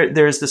like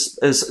there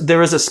is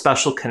a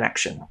special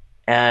connection.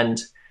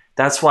 And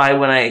that's why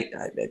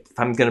if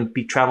I'm going to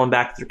be traveling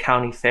back to the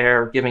county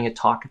fair, or giving a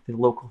talk at the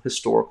local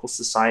historical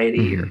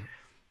society,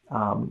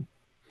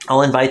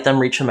 I'll invite them,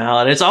 reach them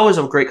out. And it's always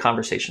a great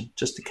conversation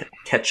just to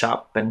catch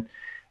up. And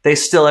they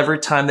still, every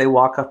time they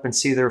walk up and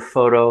see their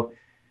photo,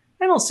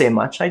 I don't say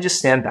much. I just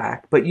stand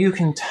back. But you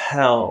can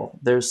tell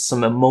there's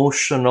some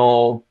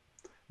emotional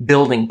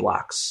building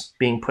blocks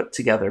being put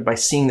together by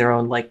seeing their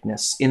own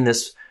likeness in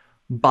this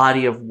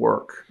body of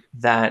work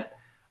that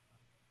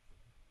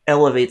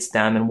elevates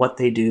them and what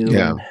they do.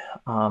 Yeah.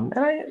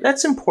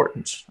 That's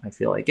important, I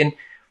feel like. And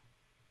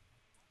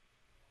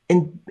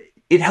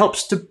it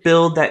helps to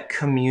build that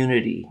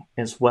community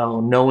as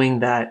well,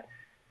 knowing that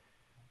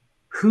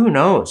who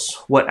knows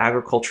what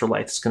agriculture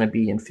life is going to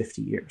be in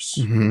 50 years.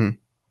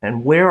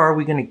 And where are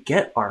we going to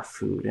get our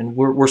food? And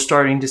we're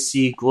starting to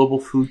see global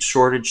food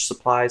shortage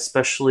supplies,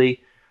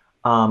 especially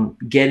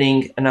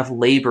getting enough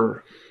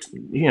labor,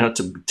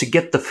 to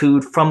get the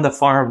food from the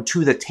farm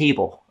to the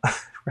table,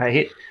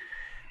 right?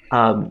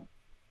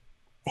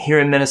 Here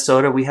in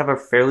Minnesota, we have a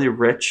fairly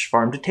rich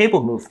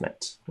farm-to-table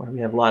movement, where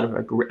we have a lot of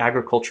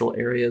agricultural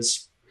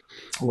areas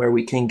where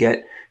we can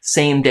get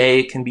same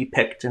day, can be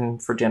picked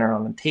and for dinner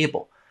on the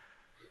table.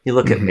 You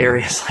look at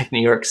areas like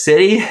New York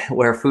City,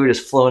 where food is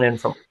flown in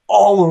from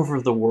all over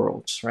the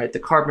world, right? The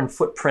carbon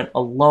footprint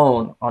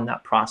alone on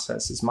that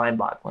process is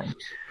mind-boggling.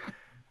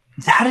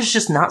 That is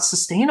just not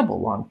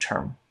sustainable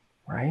long-term,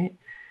 right?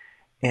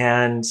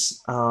 And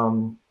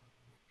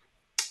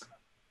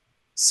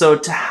so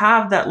to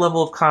have that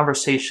level of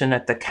conversation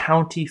at the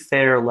county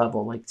fair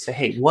level, like say,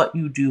 hey, what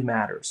you do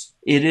matters.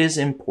 It is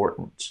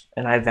important,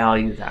 and I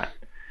value that.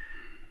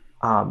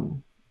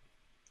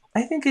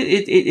 I think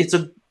it's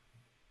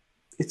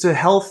a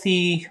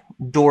healthy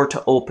door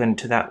to open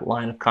to that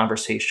line of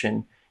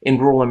conversation in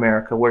rural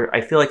America, where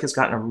I feel like it's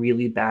gotten a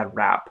really bad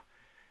rap,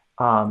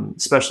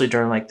 especially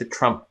during like the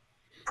Trump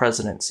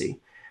presidency.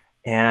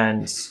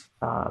 And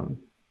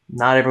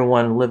not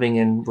everyone living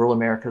in rural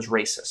America is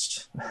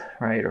racist,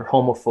 right, or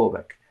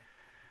homophobic.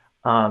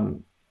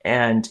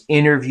 And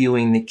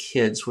interviewing the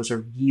kids was a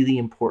really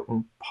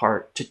important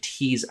part to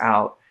tease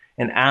out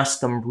and ask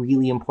them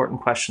really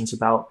important questions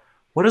about,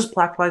 what does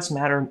Black Lives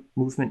Matter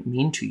movement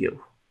mean to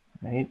you,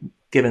 right?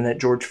 Given that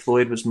George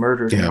Floyd was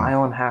murdered a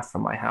mile and a half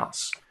from my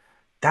house.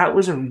 That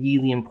was a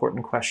really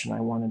important question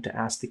I wanted to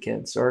ask the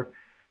kids. Or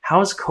how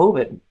has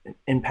COVID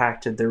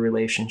impacted their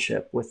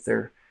relationship with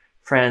their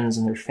friends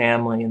and their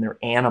family and their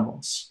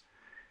animals?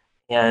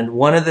 And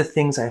one of the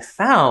things I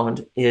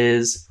found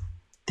is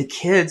the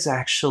kids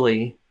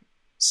actually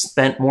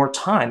spent more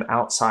time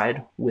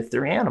outside with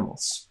their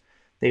animals.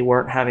 They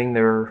weren't having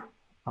their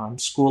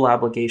school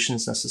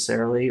obligations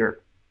necessarily,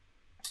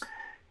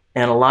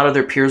 and a lot of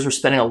their peers were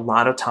spending a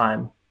lot of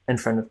time in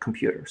front of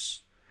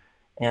computers.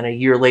 And a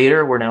year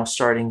later, we're now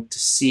starting to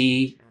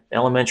see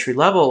elementary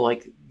level,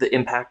 like the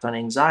impact on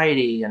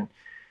anxiety and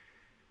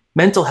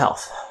mental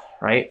health,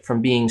 right?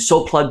 From being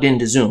so plugged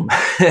into Zoom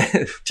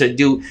to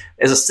do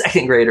as a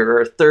second grader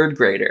or a third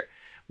grader,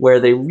 where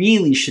they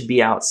really should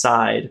be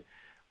outside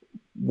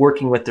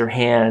working with their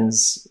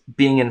hands,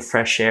 being in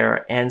fresh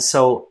air. And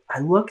so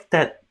I looked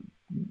at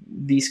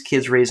these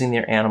kids raising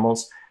their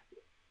animals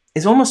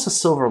is almost a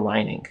silver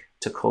lining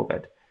to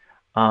COVID.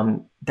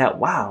 That,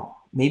 wow,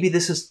 maybe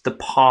this is the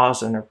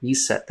pause and a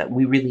reset that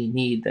we really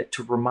need, that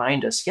to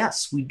remind us,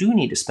 yes, we do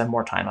need to spend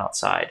more time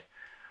outside.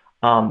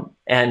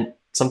 And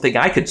something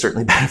I could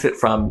certainly benefit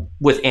from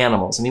with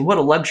animals. I mean, what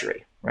a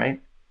luxury, right?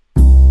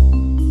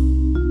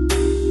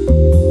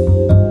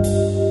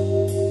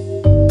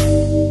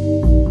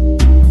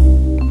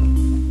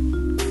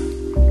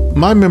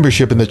 My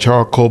membership in the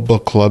Charcoal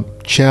Book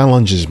Club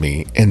challenges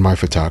me in my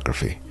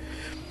photography.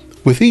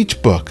 With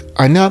each book,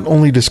 I not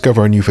only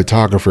discover a new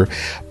photographer,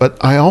 but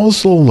I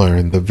also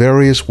learn the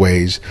various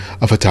ways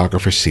a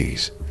photographer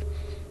sees.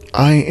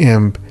 I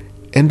am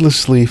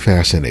endlessly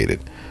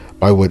fascinated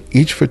by what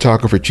each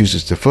photographer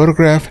chooses to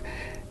photograph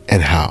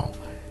and how.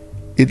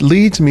 It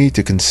leads me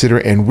to consider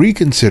and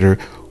reconsider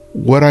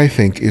what I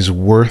think is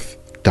worth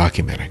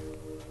documenting.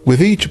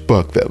 With each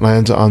book that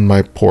lands on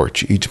my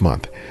porch each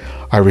month,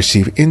 I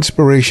receive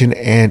inspiration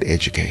and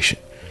education.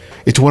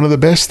 It's one of the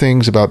best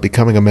things about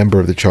becoming a member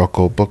of the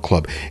Charcoal Book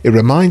Club. It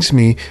reminds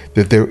me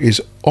that there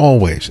is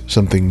always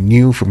something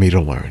new for me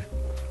to learn.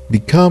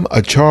 Become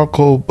a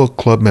Charcoal Book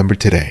Club member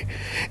today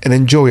and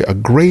enjoy a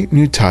great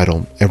new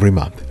title every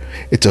month.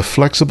 It's a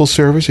flexible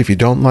service. If you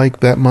don't like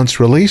that month's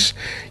release,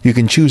 you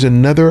can choose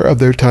another of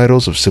their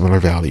titles of similar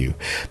value.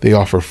 They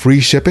offer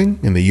free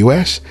shipping in the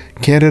US,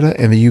 Canada,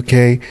 and the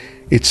UK.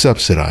 It's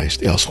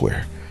subsidized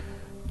elsewhere.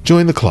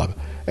 Join the club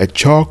at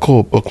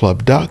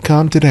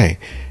charcoalbookclub.com today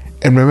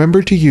and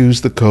remember to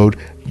use the code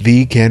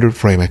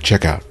TheCandidFrame at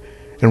checkout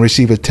and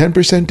receive a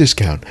 10%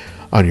 discount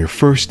on your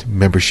first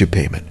membership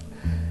payment.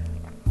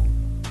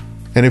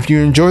 And if you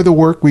enjoy the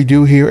work we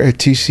do here at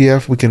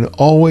TCF, we can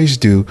always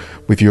do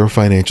with your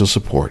financial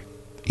support.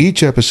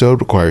 Each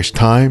episode requires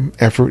time,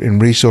 effort,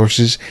 and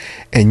resources,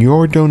 and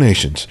your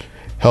donations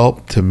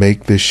help to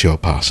make this show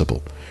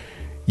possible.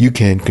 You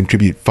can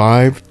contribute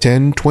 $5,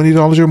 $10,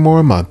 $20 or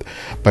more a month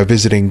by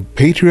visiting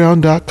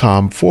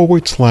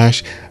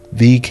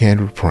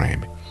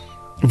patreon.com/TheCandidFrame.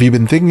 If you've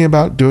been thinking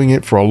about doing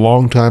it for a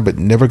long time but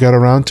never got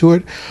around to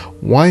it,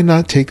 why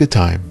not take the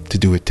time to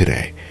do it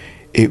today?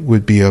 It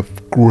would be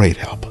of great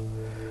help.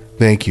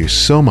 Thank you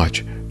so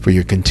much for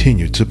your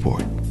continued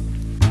support.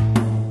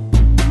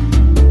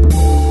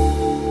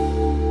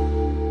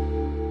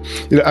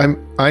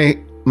 I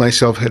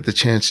myself had the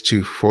chance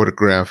to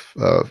photograph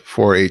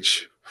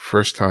 4-H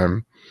first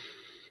time,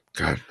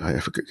 God, I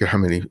forget how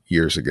many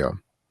years ago.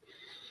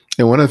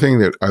 And one of the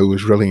things that I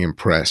was really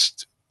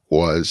impressed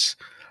was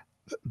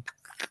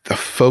the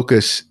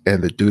focus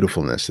and the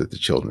dutifulness that the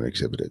children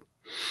exhibited.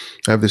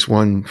 I have this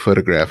one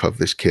photograph of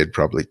this kid,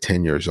 probably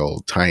 10 years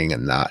old, tying a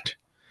knot.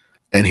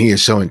 And he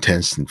is so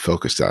intense and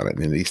focused on it.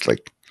 And he's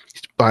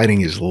biting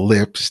his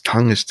lips, his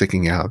tongue is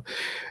sticking out.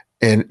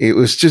 And it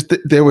was just,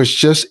 there was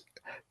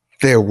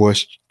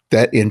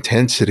that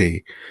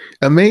intensity.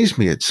 Amazed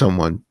me at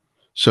someone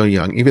so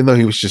young, even though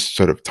he was just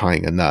sort of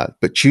tying a knot.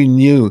 But you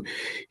knew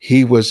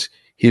he was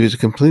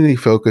completely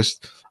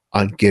focused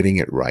on getting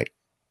it right,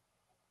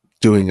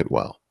 doing it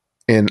well.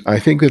 And I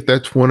think that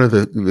that's one of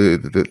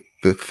the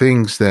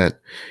things that,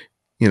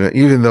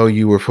 even though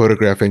you were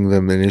photographing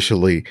them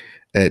initially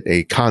at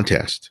a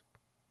contest,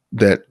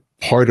 that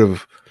part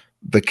of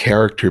the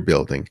character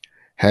building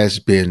has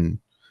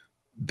been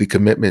the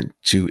commitment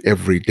to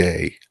every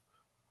day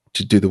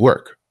to do the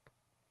work,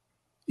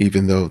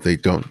 even though they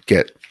don't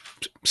get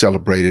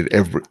celebrated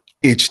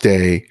each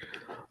day.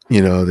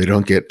 They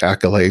don't get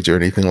accolades or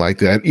anything like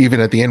that. Even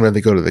at the end, when they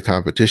go to the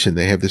competition,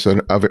 they have this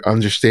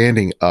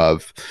understanding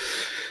of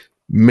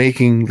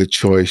making the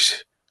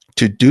choice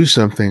to do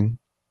something,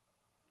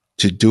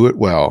 to do it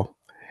well,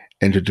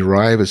 and to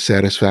derive a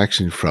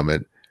satisfaction from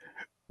it,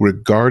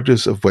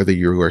 regardless of whether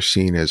you are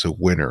seen as a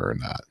winner or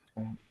not.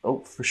 Oh,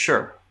 for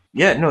sure.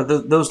 Yeah, no,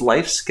 those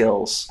life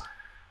skills,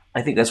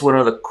 I think that's one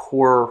of the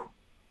core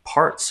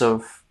parts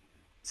of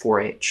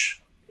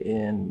 4-H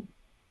in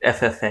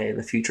FFA,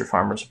 the Future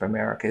Farmers of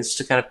America, is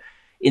to kind of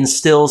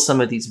instill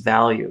some of these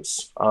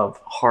values of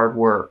hard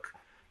work,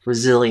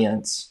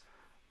 resilience,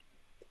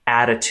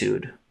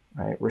 attitude,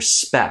 right,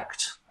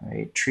 respect,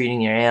 right,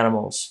 treating your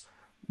animals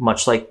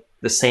much like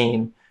the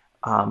same,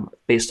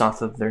 based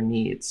off of their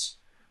needs.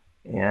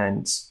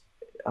 And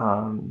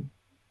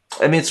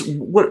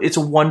it's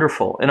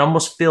wonderful, and I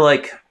almost feel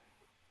like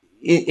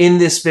in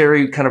this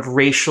very kind of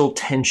racial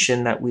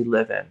tension that we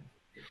live in,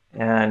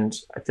 and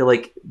I feel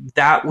like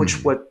that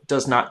which what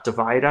does not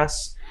divide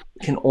us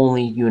can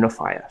only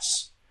unify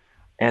us.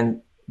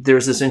 And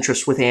there's this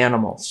interest with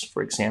animals,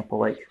 for example,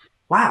 like,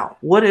 wow,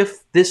 what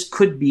if this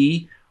could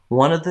be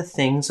one of the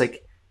things,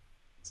 like,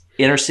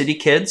 inner city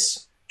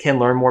kids can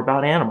learn more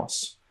about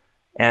animals,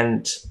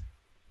 and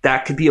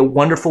that could be a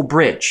wonderful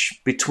bridge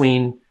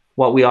between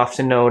what we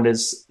often know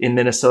as in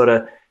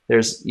Minnesota,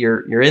 there's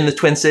you're in the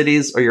Twin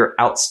Cities or you're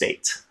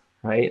outstate,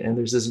 right? And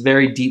there's this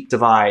very deep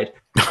divide,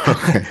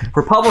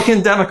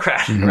 Republican,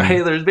 Democrat,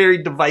 right? There's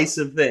very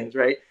divisive things,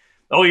 right?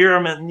 Oh,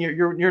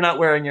 you're not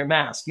wearing your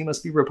mask. You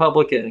must be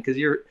Republican because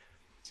you're.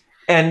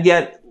 And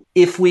yet,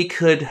 if we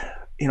could,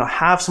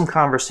 have some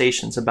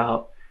conversations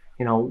about,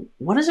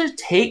 what does it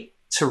take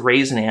to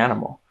raise an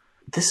animal?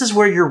 This is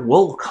where your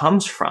wool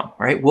comes from,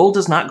 right? Wool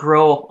does not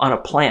grow on a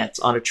plant,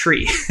 on a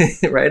tree,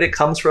 right? It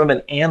comes from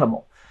an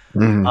animal.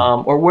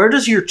 Or where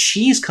does your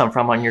cheese come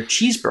from on your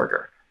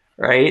cheeseburger,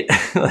 right?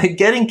 Like,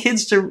 getting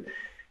kids to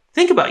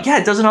think about,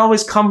 it doesn't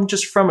always come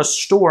just from a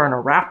store and a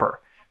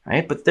wrapper,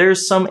 right? But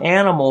there's some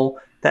animal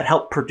that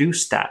helped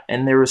produce that.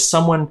 And there is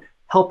someone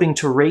helping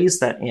to raise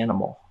that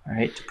animal,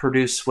 right? To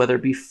produce, whether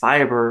it be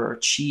fiber or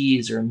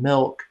cheese or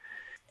milk.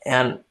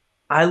 And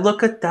I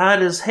look at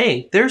that as,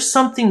 hey, there's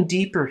something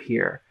deeper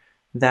here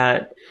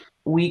that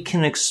we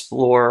can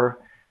explore,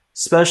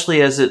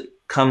 especially as it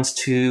comes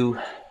to,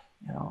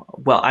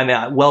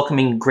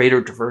 welcoming greater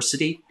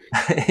diversity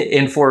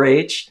in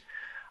 4-H,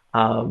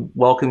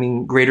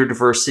 welcoming greater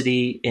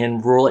diversity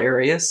in rural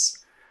areas.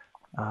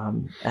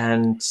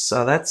 And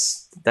so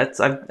that's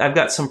I've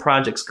got some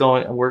projects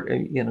going, we're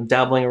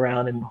dabbling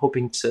around and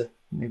hoping to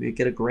maybe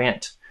get a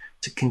grant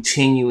to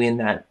continue in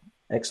that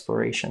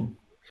exploration.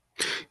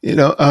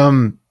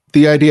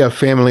 The idea of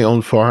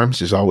family-owned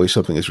farms is always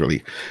something that's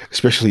really,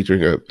 especially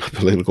during a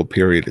political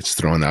period, it's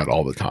thrown out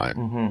all the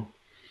time.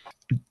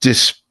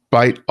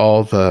 despite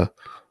all the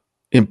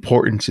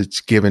importance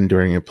it's given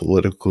during a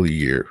political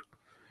year,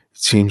 it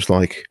seems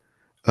like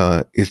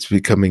it's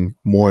becoming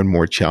more and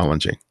more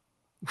challenging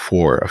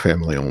for a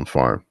family-owned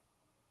farm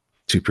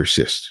to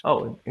persist.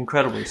 Oh,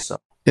 incredibly so.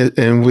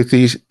 And with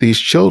these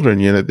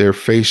children, they're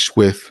faced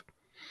with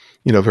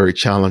very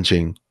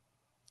challenging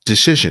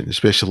decision,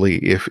 especially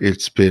if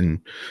it's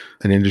been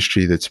an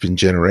industry that's been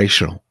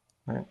generational,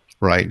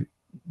 right?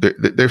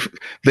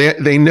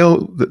 They know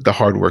the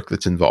hard work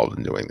that's involved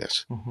in doing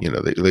this.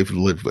 Mm-hmm. They've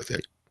lived with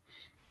it,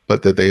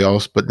 but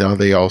now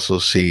they also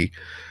see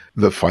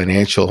the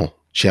financial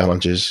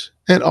challenges,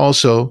 and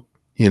also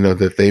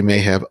that they may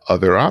have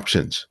other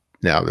options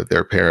now that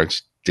their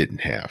parents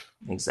didn't have.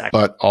 Exactly.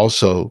 But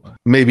also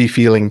maybe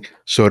feeling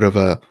sort of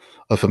a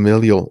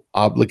familial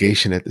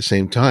obligation at the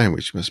same time,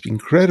 which must be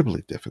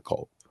incredibly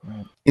difficult.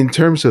 Right. In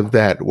terms of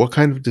that, what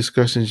kind of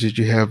discussions did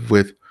you have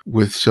with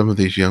some of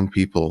these young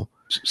people,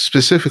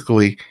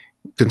 specifically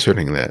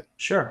concerning that?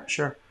 Sure.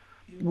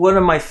 One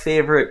of my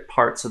favorite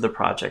parts of the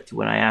project,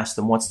 when I asked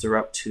them what's they're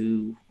up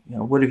to,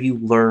 what have you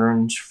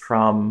learned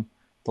from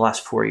the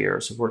last 4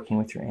 years of working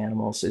with your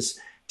animals, is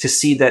to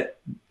see that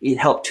it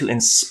helped to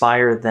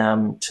inspire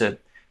them to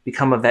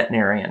become a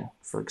veterinarian,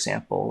 for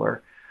example,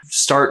 or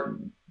start,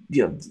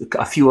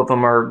 a few of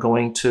them are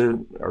going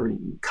to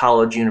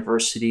college,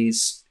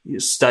 universities,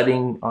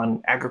 studying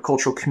on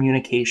agricultural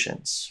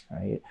communications,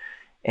 right?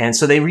 And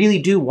so they really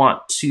do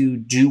want to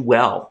do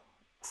well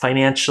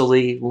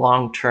financially,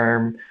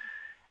 long-term,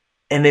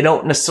 and they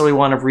don't necessarily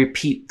want to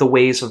repeat the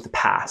ways of the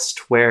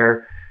past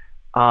where,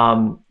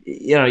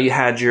 you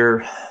had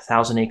your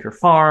 1,000-acre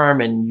farm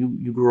and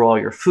you grew all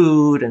your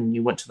food and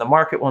you went to the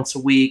market once a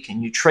week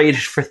and you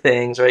traded for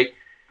things, right?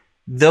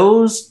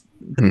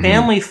 The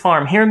family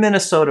farm here in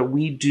Minnesota,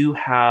 we do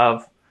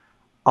have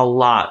a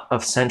lot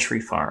of century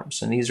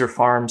farms, and these are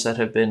farms that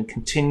have been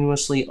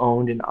continuously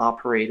owned and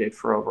operated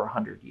for over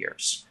 100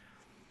 years.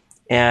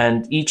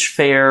 And each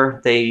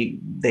fair, they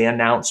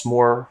announce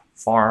more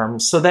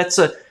farms, so it's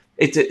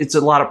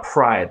a lot of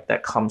pride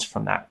that comes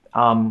from that.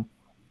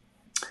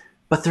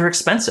 But they're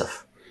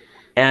expensive,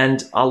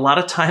 and a lot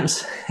of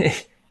times,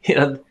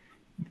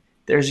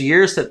 there's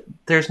years that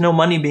there's no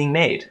money being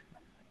made.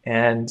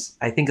 And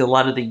I think a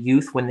lot of the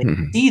youth, when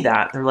they see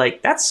that, they're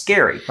like, that's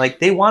scary. Like,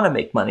 they want to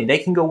make money. They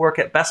can go work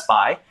at Best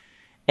Buy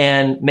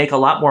and make a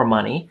lot more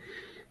money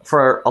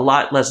for a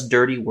lot less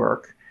dirty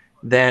work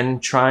than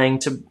trying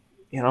to,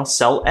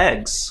 sell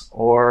eggs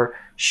or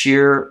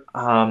shear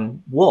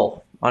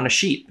wool on a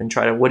sheep and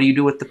what do you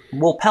do with the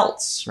wool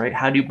pelts, right?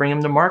 How do you bring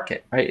them to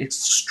market, right? It's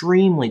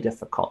extremely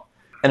difficult.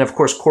 And of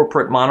course,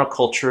 corporate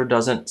monoculture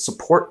doesn't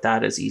support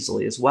that as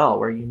easily as well,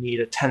 where you need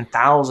a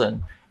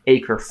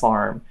 10,000-acre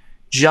farm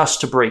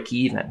just to break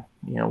even,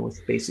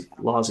 with basic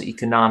laws of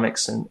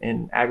economics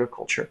and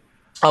agriculture.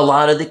 A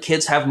lot of the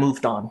kids have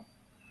moved on.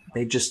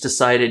 They just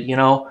decided,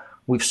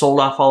 we've sold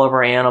off all of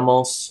our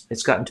animals.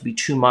 It's gotten to be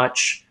too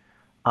much.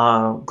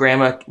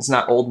 Grandma is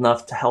not old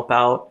enough to help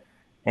out.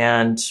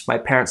 And my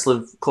parents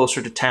live closer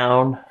to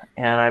town,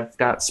 and I've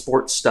got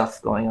sports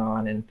stuff going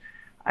on. And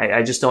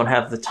I just don't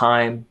have the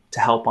time to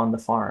help on the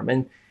farm.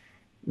 And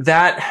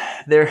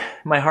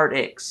my heart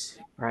aches,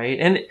 right?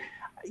 And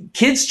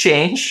kids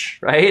change,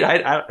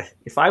 right?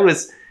 If I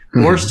was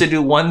forced to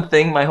do one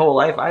thing my whole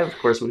life, I, of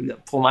course,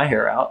 would pull my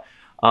hair out.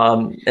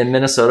 In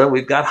Minnesota,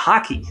 we've got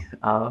hockey,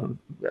 a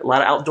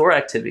lot of outdoor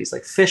activities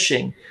like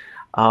fishing.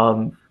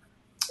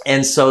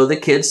 And so the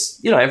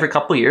kids, every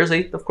couple of years,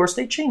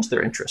 they change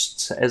their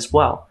interests as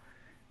well.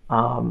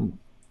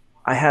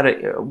 I had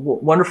a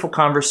wonderful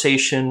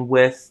conversation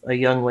with a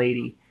young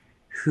lady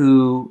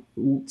who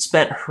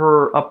spent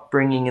her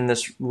upbringing in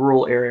this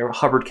rural area,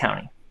 Hubbard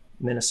County,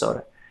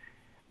 Minnesota.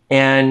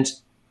 And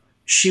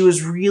she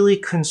was really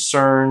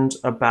concerned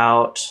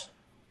about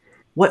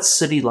what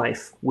city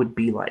life would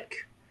be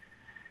like.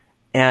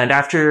 And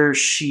after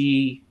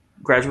she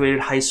graduated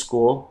high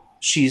school,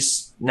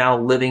 she's now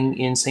living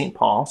in St.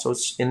 Paul, so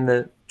it's in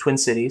the Twin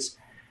Cities,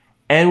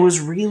 and was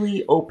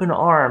really open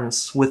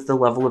arms with the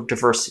level of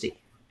diversity.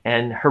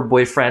 And her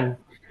boyfriend,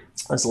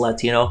 as a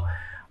Latino,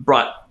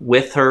 brought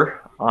with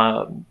her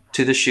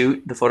to the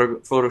shoot, the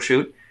photo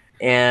shoot,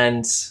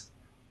 and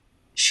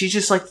she's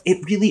just like,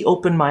 it really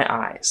opened my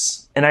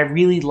eyes. And I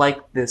really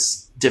like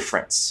this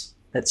difference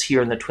that's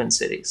here in the Twin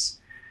Cities.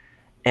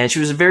 And she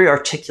was very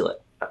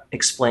articulate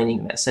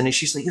explaining this. And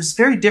she's like, it was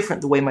very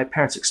different the way my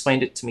parents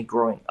explained it to me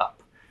growing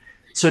up.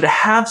 So to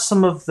have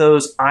some of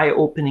those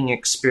eye-opening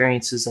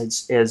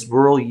experiences as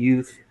rural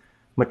youth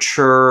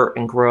mature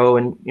and grow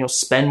and,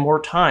 spend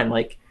more time,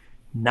 like,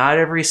 not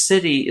every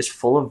city is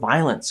full of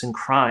violence and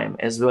crime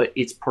as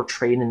it's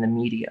portrayed in the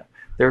media.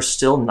 There are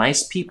still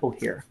nice people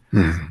here.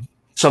 Mm-hmm.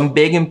 Some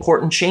big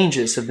important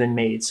changes have been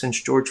made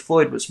since George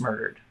Floyd was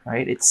murdered,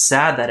 right? It's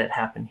sad that it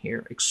happened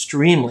here,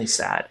 extremely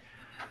sad.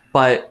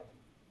 But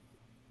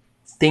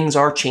things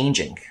are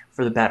changing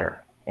for the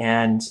better.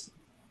 And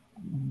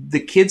the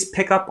kids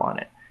pick up on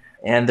it.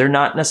 And they're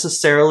not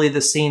necessarily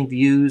the same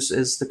views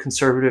as the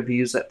conservative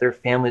views that their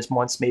families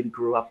once maybe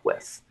grew up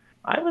with.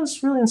 I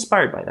was really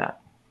inspired by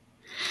that.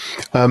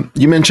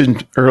 You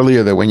mentioned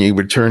earlier that when you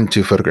returned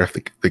to photograph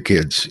the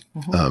kids,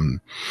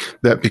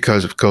 that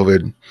because of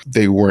COVID,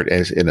 they weren't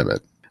as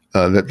intimate.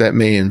 That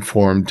may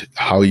informed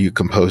how you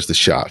compose the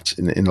shots.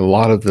 In a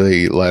lot of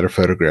the latter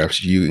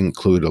photographs, you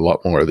include a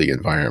lot more of the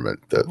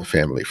environment, the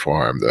family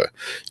farm,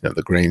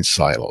 the grain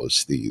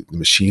silos, the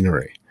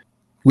machinery,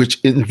 which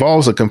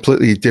involves a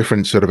completely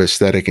different sort of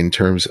aesthetic in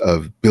terms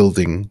of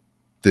building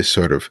this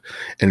sort of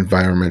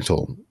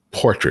environmental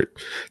portrait.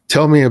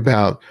 Tell me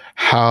about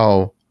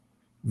how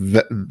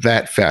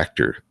that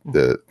factor,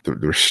 the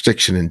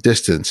restriction in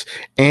distance,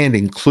 and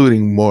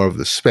including more of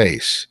the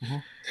space,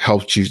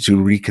 helped you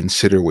to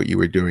reconsider what you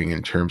were doing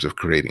in terms of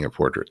creating a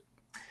portrait.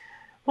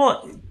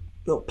 Well,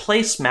 the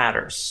place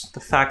matters. The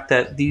fact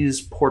that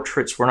these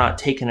portraits were not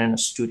taken in a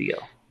studio,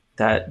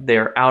 that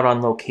they're out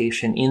on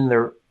location in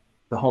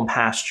the home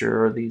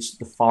pasture or the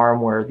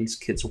farm where these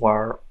kids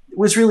were,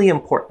 was really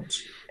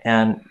important.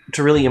 And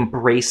to really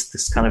embrace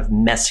this kind of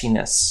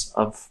messiness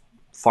of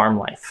farm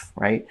life,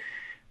 right?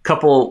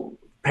 Couple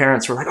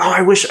parents were like, "Oh,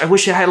 I wish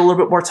I had a little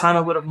bit more time.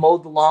 I would have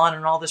mowed the lawn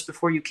and all this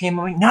before you came."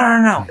 I'm like,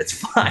 no, it's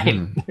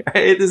fine.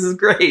 Right? This is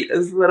great.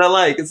 This is what I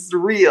like. This is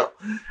real,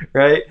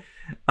 right?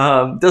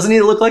 Doesn't need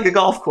to look like a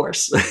golf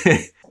course.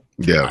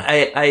 Yeah.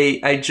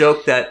 I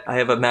joke that I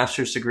have a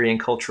master's degree in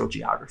cultural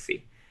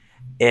geography,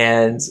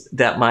 and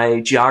that my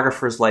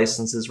geographer's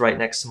license is right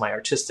next to my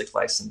artistic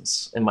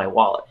license in my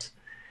wallet.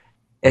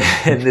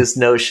 And this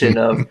notion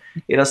of,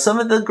 some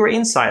of the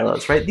grain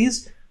silos, right?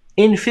 These,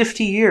 in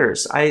 50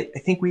 years, I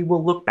think we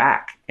will look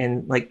back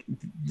and like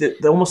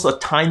almost a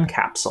time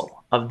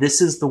capsule of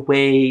this is the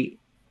way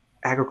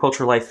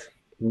agricultural life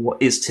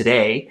is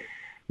today.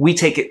 We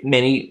take it,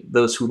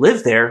 those who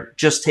live there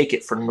just take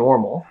it for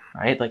normal,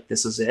 right? Like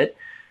this is it.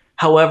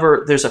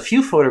 However, there's a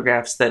few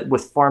photographs that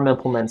with farm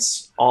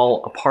implements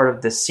all a part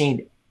of this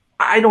scene,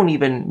 I don't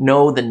even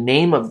know the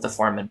name of the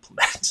farm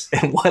implement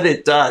and what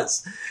it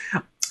does.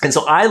 And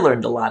so I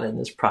learned a lot in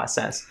this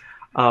process.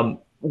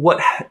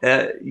 What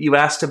you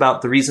asked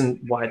about the reason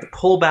why the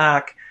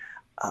pullback,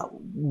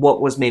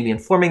 what was maybe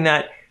informing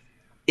that.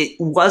 It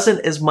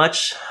wasn't as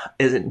much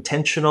as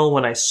intentional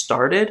when I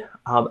started.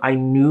 I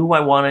knew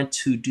I wanted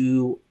to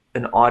do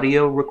an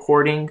audio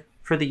recording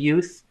for the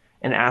youth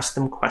and ask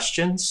them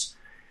questions.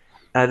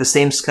 The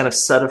same kind of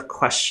set of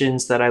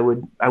questions that I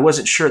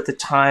wasn't sure at the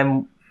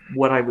time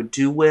what I would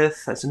do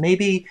with. I said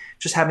maybe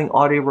just having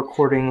audio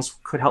recordings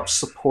could help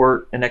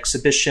support an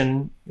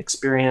exhibition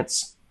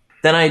experience.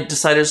 Then I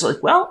decided,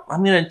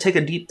 I'm going to take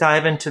a deep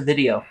dive into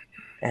video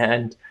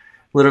and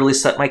literally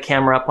set my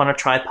camera up on a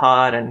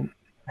tripod and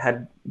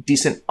had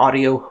decent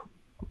audio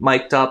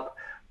mic'd up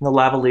in the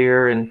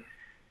lavalier. And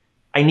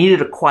I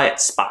needed a quiet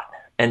spot.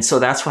 And so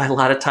that's why a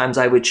lot of times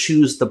I would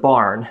choose the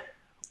barn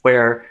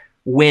where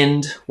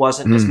wind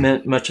wasn't as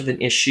much of an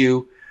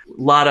issue.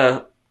 A lot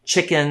of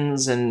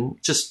chickens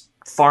and just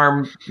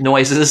farm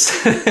noises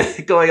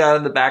going on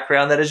in the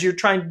background that as you're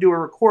trying to do a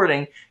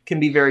recording can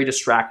be very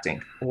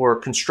distracting, or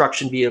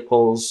construction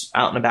vehicles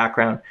out in the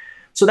background.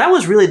 So that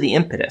was really the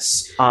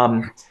impetus.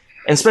 And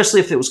especially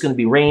if it was going to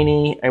be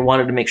rainy, I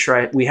wanted to make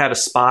sure we had a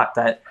spot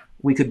that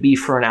we could be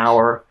for an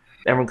hour.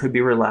 Everyone could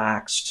be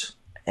relaxed.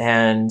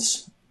 And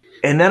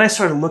then I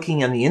started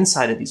looking on the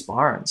inside of these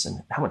barns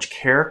and how much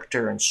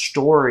character and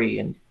story,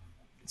 and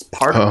it's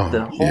part of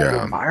the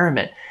whole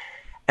environment.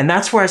 And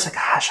that's where I was like,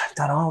 gosh, I've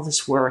done all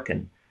this work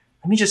and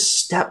let me just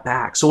step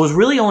back. So it was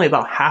really only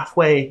about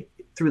halfway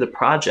through the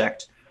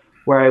project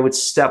where I would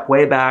step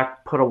way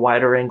back, put a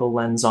wider angle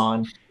lens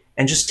on,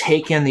 and just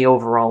take in the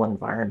overall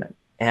environment.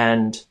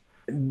 And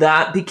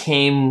that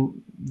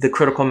became the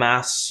Critical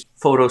Mass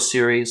photo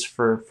series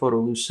for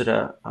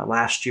Photolucida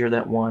last year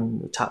that won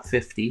the top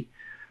 50,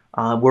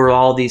 were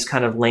all these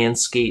kind of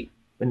landscape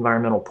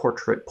environmental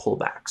portrait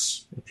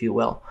pullbacks, if you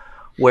will,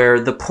 where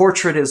the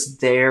portrait is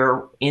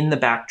there in the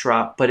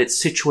backdrop, but it's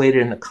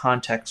situated in the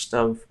context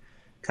of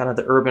kind of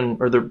the urban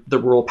or the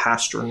rural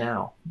pasture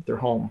now, their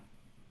home.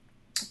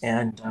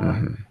 And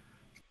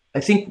I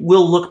think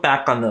we'll look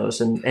back on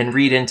those and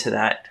read into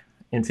that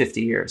in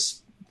 50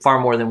 years, far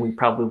more than we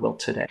probably will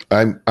today.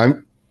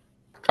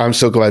 I'm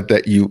so glad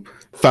that you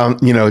found,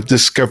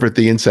 discovered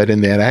the insight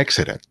in that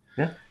accident.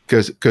 Yeah.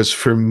 Because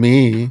for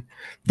me,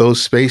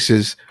 those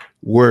spaces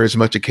were as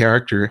much a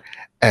character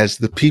as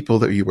the people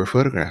that you were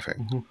photographing.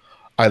 Mm-hmm.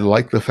 I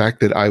like the fact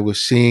that I was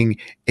seeing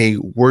a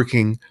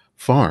working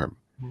farm.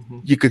 Mm-hmm.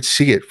 You could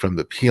see it from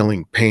the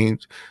peeling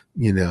paint,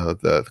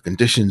 the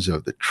conditions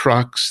of the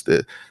trucks,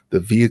 the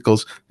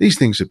vehicles. These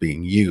things are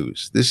being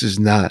used. This is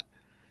not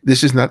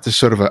the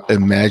sort of a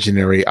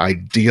imaginary,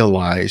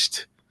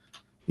 idealized,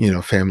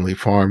 family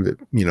farm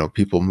that,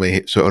 people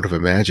may sort of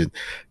imagine.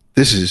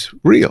 This is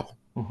real.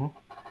 Mm-hmm.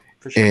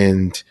 For sure.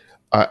 And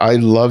I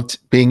loved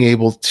being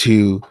able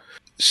to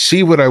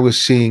see what I was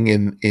seeing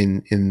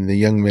in the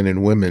young men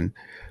and women,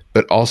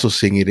 but also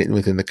seeing it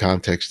within the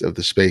context of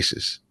the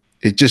spaces.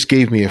 It just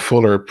gave me a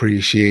fuller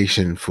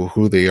appreciation for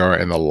who they are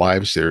and the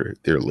lives they're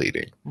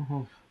leading.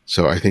 Mm-hmm.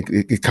 So I think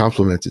it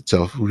complements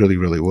itself really,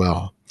 really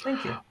well.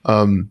 Thank you.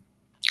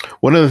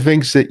 One of the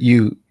things that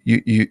you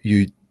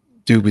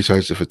do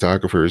besides the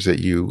photographer is that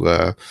you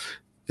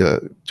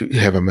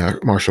have a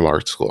martial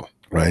arts school,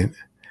 right?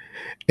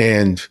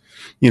 And,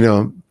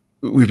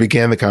 we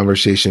began the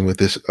conversation with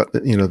this,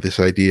 this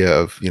idea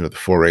of, the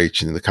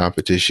 4-H and the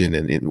competition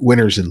and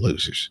winners and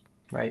losers.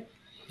 Right.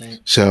 Right.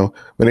 So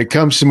when it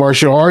comes to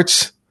martial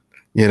arts,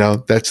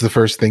 that's the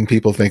first thing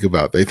people think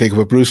about. They think of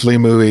a Bruce Lee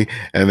movie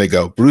and they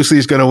go, Bruce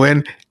Lee's going to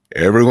win.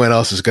 Everyone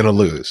else is going to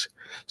lose.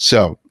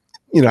 So,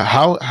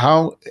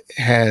 how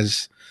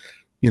has,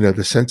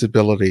 the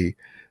sensibility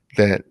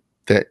that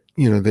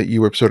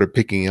you were sort of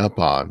picking up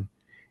on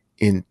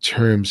in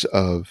terms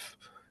of,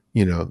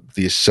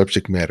 the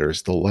subject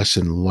matters, the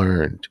lesson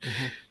learned,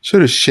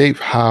 sort of shape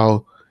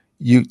how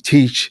you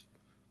teach,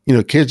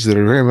 kids that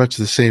are very much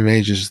the same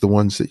age as the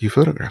ones that you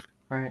photographed?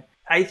 Right.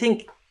 I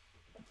think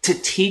to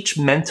teach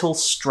mental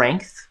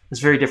strength is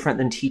very different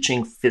than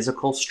teaching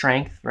physical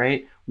strength,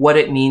 right? What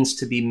it means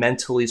to be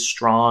mentally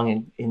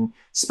strong and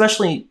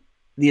especially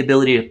the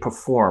ability to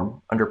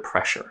perform under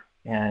pressure.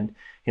 And,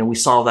 we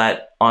saw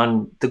that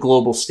on the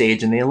global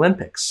stage in the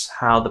Olympics,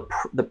 how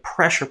the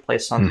pressure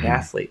placed on the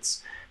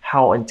athletes,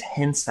 how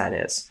intense that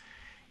is.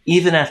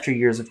 Even after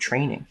years of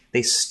training,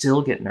 they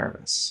still get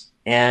nervous.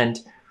 And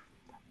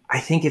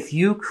I think if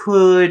you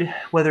could,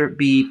 whether it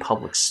be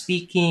public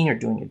speaking or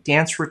doing a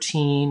dance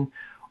routine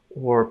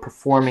or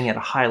performing at a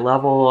high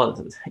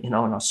level, in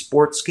a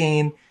sports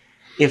game,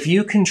 if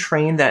you can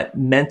train that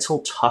mental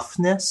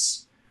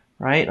toughness,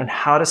 right, on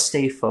how to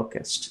stay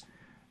focused,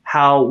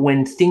 how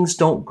when things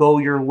don't go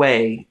your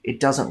way, it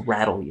doesn't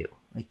rattle you.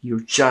 Like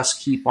you just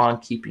keep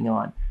on keeping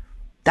on.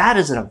 That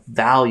is a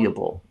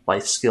valuable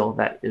life skill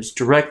that is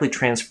directly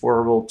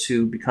transferable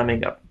to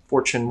becoming a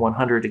Fortune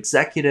 100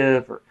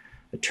 executive or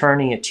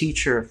attorney, a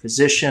teacher, a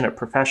physician, a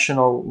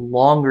professional,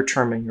 longer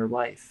term in your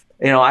life.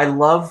 I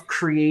love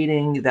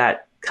creating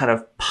that kind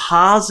of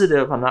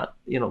positive. I'm not,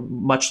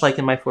 much like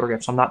in my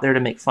photographs, I'm not there to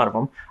make fun of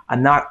them.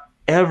 I'm not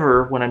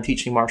ever, when I'm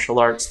teaching martial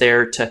arts,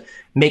 there to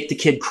make the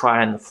kid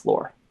cry on the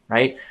floor,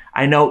 right?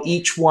 I know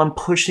each one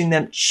pushing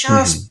them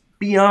just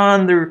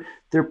beyond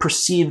their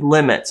perceived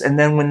limits. And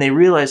then when they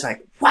realize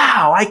like,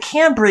 wow, I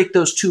can break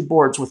those 2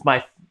 boards with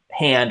my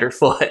hand or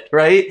foot,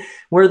 right?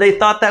 Where they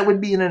thought that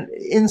would be an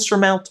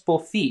insurmountable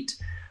feat.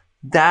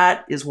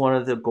 That is one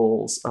of the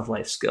goals of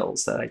life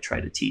skills that I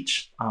try to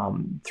teach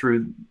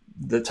through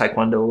the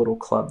Taekwondo little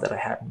club that I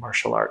had in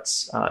martial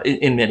arts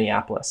in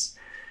Minneapolis.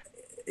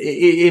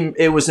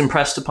 It was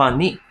impressed upon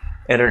me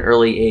at an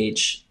early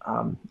age.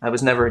 I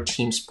was never a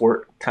team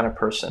sport kind of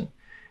person.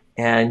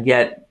 And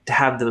yet to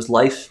have those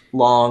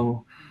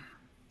lifelong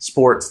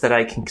sports that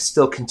I can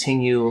still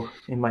continue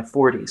in my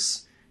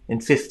 40s and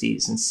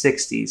 50s and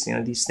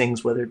 60s, these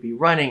things, whether it be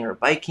running or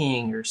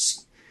biking or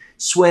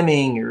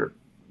swimming or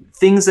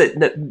things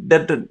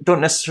that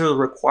don't necessarily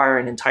require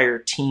an entire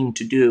team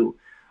to do,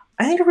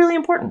 I think are really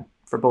important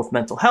for both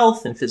mental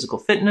health and physical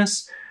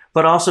fitness,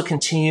 but also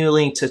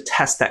continuing to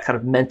test that kind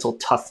of mental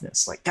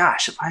toughness. Like,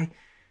 gosh, if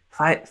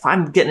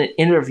I'm getting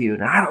interviewed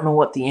and I don't know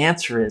what the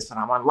answer is, but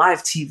I'm on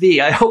live TV,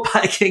 I hope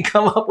I can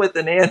come up with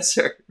an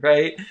answer,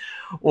 right?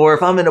 Or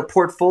if I'm in a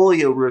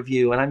portfolio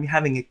review and I'm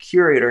having a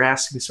curator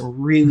ask me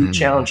some really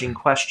challenging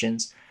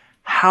questions,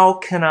 how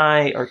can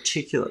I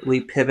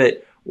articulately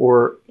pivot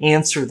or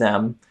answer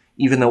them,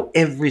 even though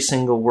every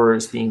single word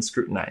is being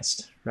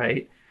scrutinized,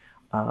 right?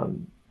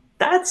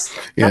 That's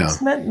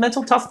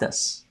mental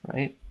toughness,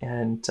 right?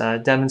 And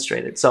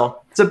demonstrated. So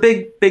it's a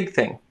big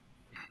thing.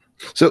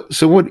 So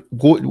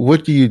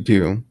what do you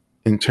do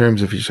in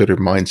terms of your sort of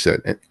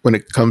mindset when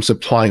it comes to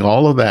applying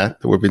all of that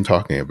we've been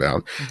talking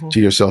about to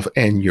yourself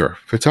and your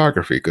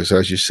photography? Because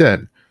as you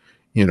said,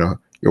 you're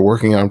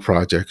working on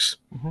projects,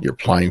 you're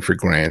applying for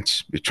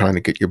grants, you're trying to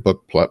get your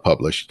book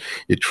published,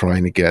 you're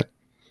trying to get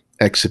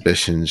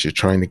exhibitions, you're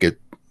trying to get,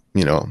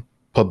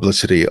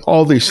 publicity,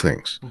 all these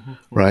things,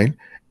 right?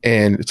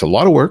 And it's a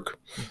lot of work.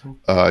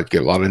 You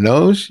get a lot of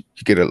no's,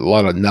 you get a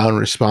lot of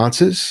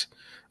non-responses.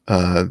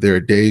 There are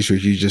days where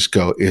you just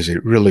go, is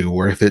it really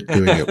worth it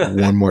doing it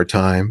one more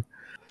time?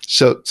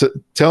 So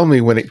tell me,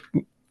 when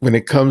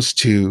it comes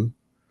to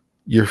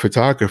your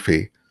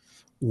photography,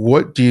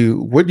 what do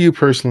you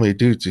personally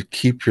do to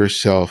keep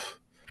yourself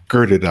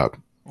girded up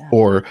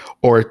or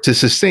to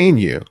sustain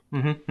you?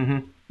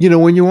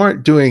 When you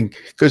aren't doing,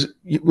 because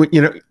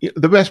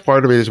the best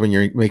part of it is when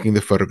you're making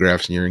the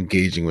photographs and you're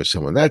engaging with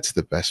someone. That's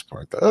the best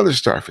part. The other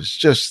stuff is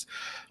just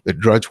the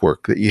drudge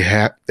work that you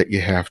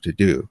have to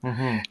do,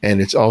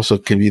 and it's also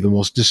can be the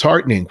most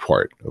disheartening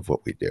part of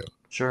what we do.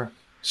 Sure.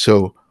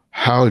 So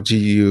how do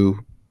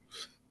you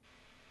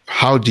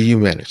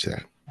manage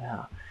that?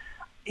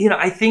 Yeah,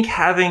 I think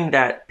having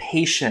that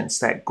patience,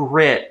 that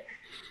grit,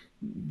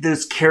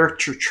 those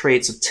character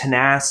traits of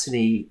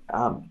tenacity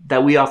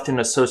that we often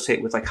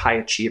associate with like high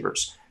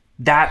achievers.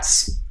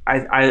 That's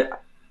I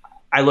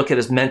look at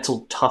as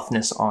mental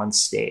toughness on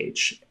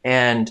stage.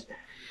 And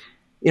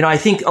I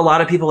think a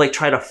lot of people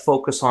try to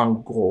focus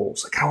on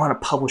goals. Like, I want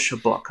to publish a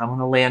book. I want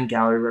to land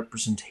gallery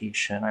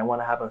representation. I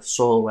want to have a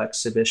solo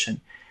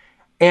exhibition.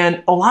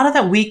 And a lot of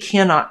that we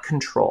cannot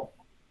control.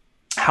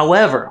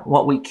 However,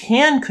 what we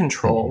can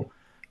control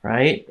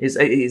right?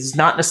 Is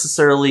not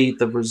necessarily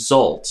the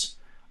result,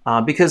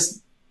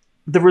 because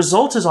the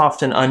result is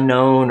often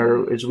unknown,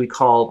 or as we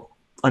call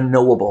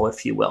unknowable,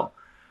 if you will.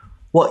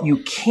 What you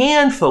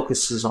can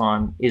focus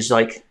on is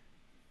like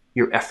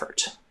your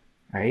effort,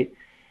 right?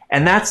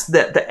 And that's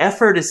the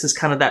effort is this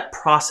kind of that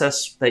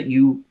process that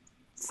you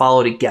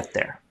follow to get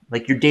there.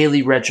 Like your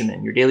daily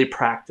regimen, your daily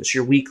practice,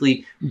 your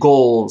weekly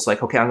goals,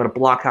 like, okay, I'm going to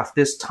block off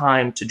this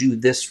time to do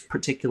this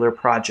particular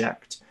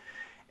project.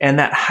 And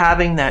that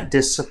having that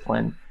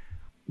discipline,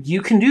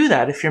 you can do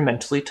that if you're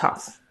mentally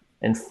tough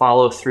and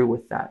follow through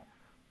with that.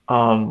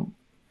 And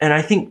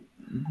I think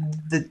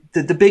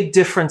the big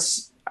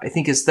difference, I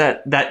think, is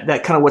that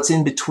kind of what's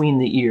in between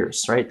the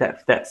ears, right?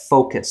 That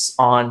focus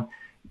on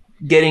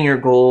getting your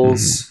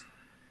goals,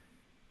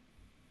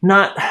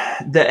 not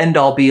the end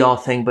all be all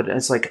thing, but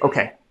it's like,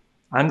 okay,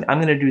 I'm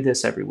going to do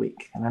this every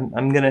week, and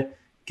I'm going to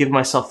give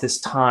myself this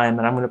time,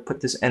 and I'm going to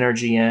put this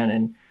energy in,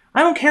 and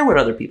I don't care what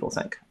other people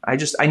think. I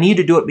need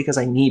to do it because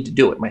I need to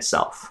do it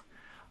myself.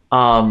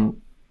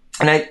 And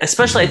I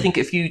think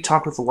if you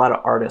talk with a lot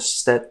of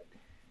artists that,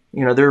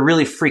 they're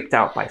really freaked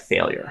out by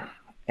failure,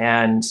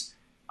 and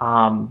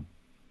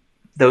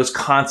those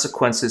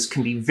consequences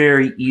can be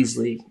very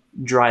easily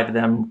drive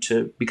them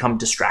to become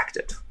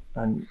distracted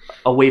and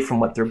away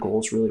from what their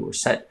goals really were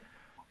set.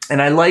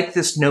 And I like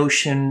this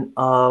notion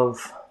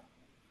of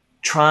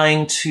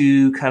trying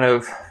to kind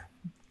of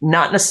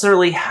not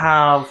necessarily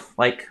have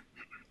like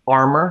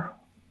armor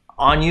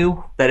on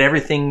you, that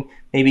everything,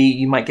 maybe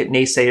you might get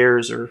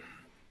naysayers or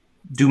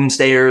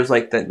doomsdayers,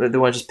 like that they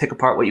want to just pick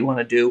apart what you want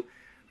to do.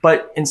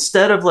 But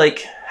instead of like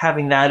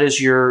having that as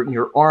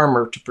your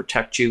armor to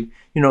protect you,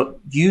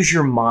 use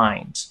your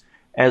mind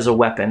as a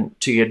weapon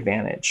to your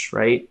advantage,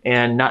 right?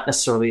 And not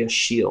necessarily a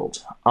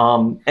shield.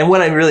 And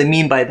what I really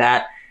mean by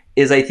that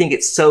is I think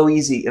it's so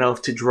easy,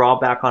 to draw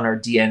back on our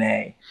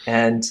DNA.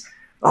 And,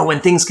 when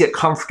things get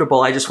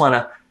comfortable, I just want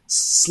to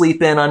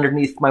sleep in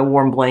underneath my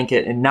warm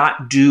blanket and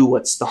not do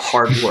what's the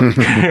hard work,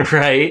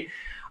 right?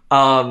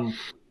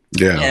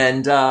 Yeah.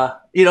 And,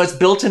 it's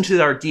built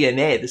into our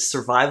DNA, this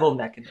survival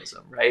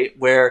mechanism, right?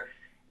 Where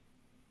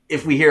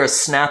if we hear a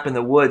snap in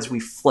the woods, we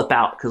flip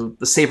out because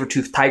the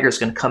saber-toothed tiger is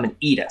going to come and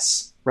eat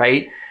us,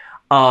 right?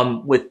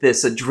 With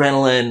this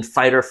adrenaline,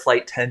 fight or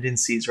flight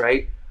tendencies,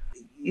 right?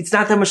 It's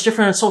not that much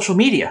different on social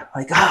media.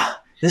 Like,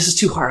 this is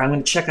too hard. I'm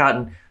going to check out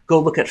and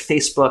go look at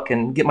Facebook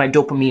and get my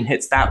dopamine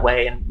hits that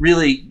way. And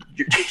really,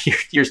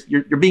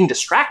 you're being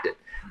distracted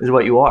is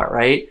what you are,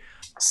 right?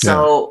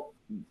 So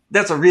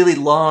that's a really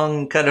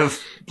long kind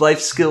of life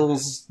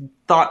skills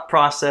thought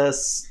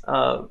process.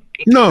 But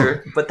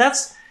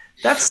that's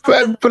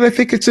but I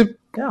think it's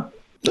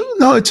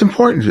it's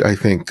important, I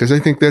think, because I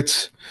think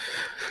that's,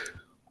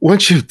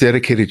 once you've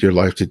dedicated your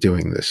life to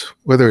doing this,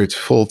 whether it's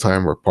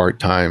full-time or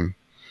part-time,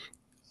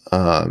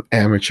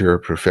 amateur or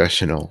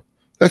professional,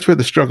 that's where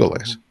the struggle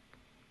is,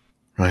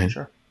 right?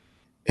 Sure.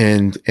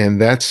 And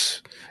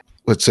that's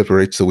what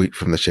separates the wheat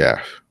from the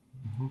chaff,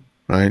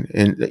 right?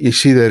 And you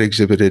see that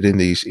exhibited in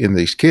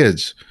these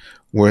kids,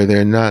 where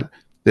they're not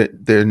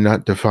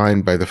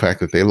defined by the fact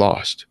that they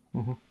lost,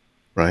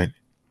 right?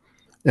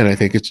 And I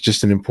think it's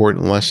just an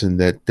important lesson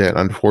that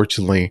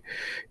unfortunately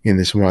in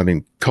this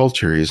modern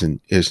culture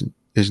isn't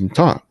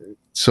taught.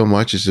 So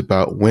much is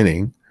about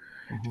winning,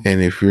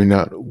 and if you're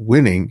not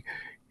winning,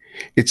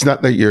 it's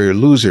not that you're a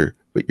loser,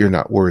 but you're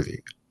not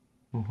worthy.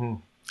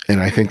 And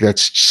I think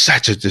that's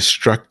such a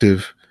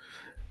destructive,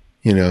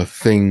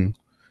 thing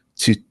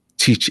to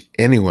teach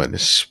anyone,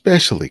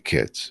 especially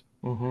kids,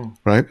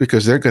 right?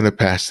 Because they're going to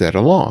pass that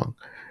along,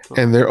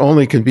 and there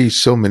only can be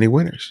so many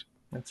winners.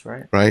 That's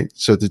right. Right.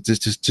 So to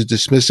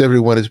dismiss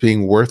everyone as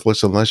being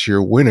worthless unless you're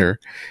a winner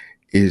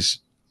is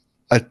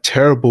a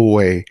terrible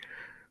way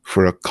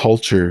for a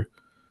culture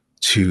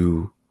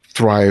to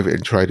thrive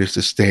and try to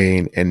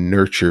sustain and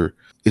nurture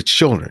its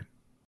children.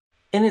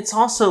 And it's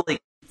also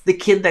like the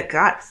kid that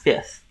got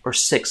 5th or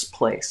 6th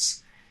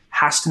place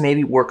has to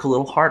maybe work a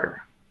little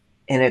harder.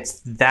 And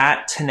it's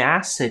that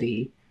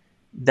tenacity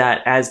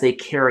that as they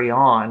carry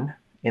on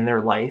in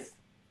their life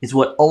is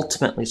what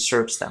ultimately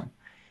serves them,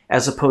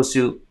 as opposed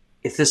to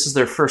if this is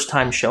their first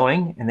time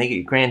showing and they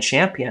get grand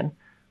champion,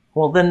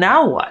 well, then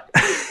now what?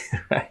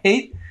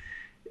 Right?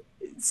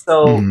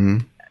 So,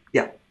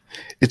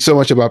 It's so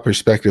much about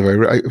perspective.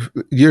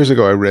 Years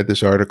ago, I read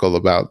this article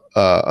about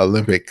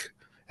Olympic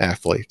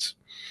athletes,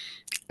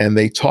 and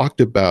they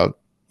talked about,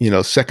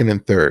 second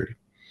and third,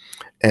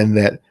 and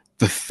that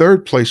the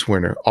third place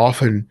winner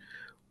often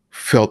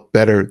felt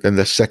better than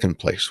the second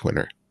place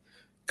winner,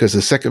 because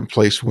the second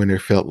place winner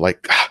felt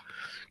like,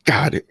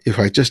 God, if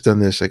I just done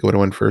this, I would have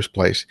won first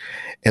place.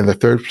 And the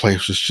third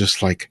place was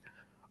just like,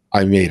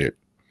 I made it,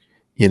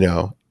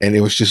 and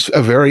it was just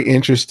a very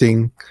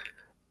interesting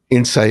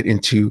insight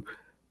into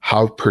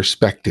how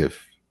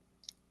perspective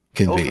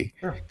can be.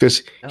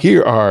 Because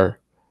here are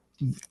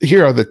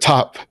the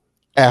top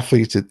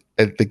athletes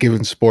at the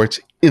given sports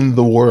in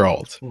the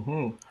world.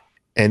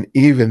 And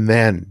even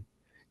then,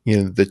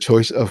 the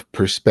choice of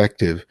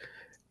perspective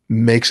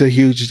makes a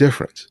huge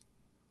difference.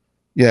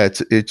 Yeah,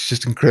 it's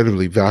just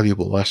incredibly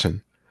valuable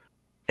lesson.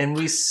 And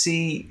we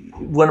see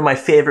one of my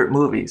favorite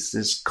movies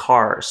is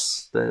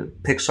Cars, the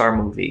Pixar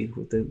movie,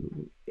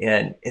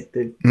 and at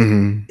the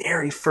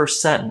very first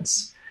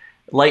sentence,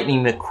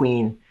 Lightning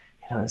McQueen,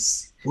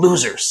 is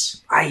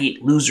losers. I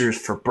eat losers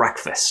for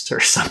breakfast or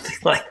something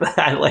like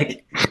that.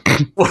 Like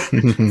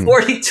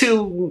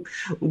 42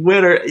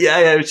 winner.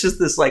 Yeah, it's just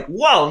this like,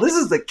 whoa, this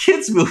is the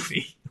kids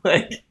movie.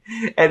 Like,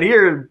 and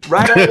here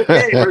right out of the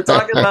gate, we're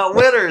talking about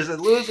winners and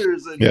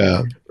losers,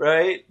 and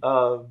right.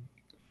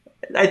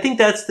 I think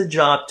that's the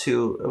job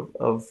too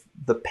of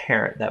the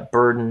parent, that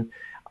burden,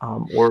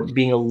 or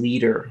being a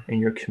leader in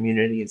your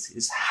community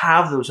is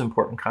have those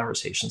important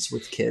conversations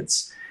with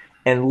kids,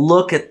 and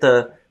look at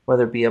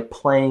whether it be a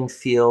playing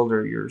field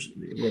or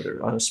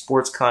whether on a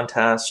sports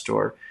contest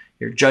or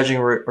your judging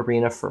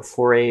arena for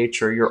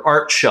 4-H or your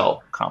art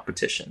show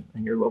competition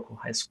in your local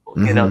high school,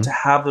 to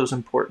have those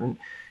important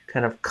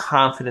kind of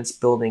confidence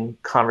building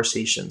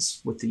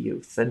conversations with the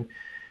youth, and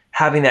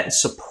having that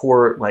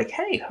support, like,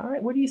 hey, all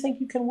right, what do you think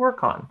you can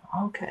work on?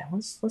 Okay,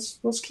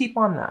 let's keep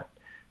on that.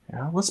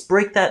 Let's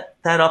break that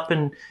up,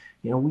 and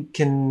we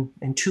can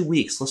in 2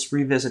 weeks let's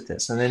revisit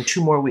this, and then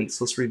 2 more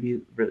weeks let's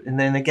review, and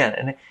then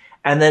again,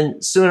 and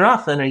then soon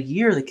enough, in a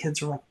year, the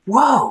kids are like,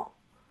 whoa,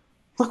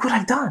 look what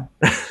I've done.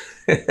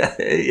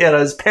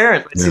 As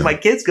parents, I see my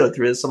kids go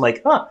through this. I'm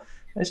like,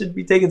 I should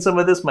be taking some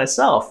of this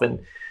myself, and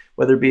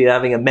whether it be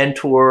having a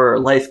mentor or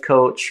life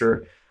coach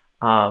or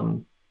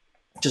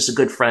just a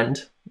good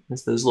friend.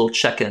 Those little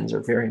check-ins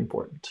are very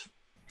important.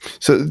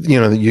 So,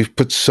 you've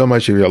put so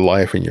much of your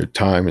life and your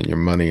time and your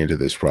money into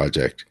this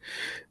project,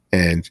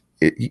 and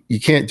you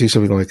can't do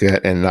something like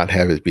that and not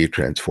have it be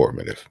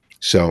transformative.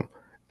 So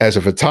as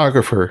a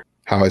photographer,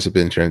 how has it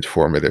been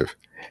transformative?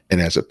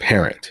 And as a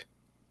parent,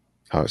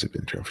 how has it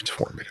been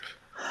transformative?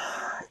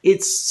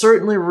 It's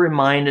certainly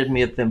reminded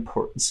me of the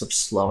importance of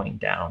slowing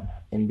down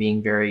and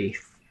being very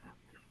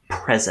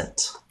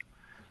present.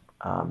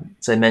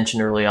 As I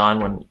mentioned early on,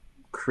 when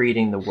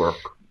creating the work,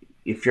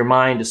 if your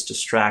mind is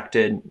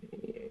distracted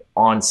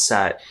on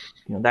set,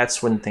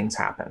 that's when things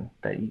happen.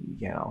 That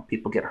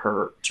people get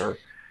hurt, or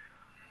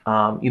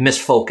you miss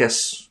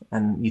focus,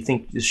 and you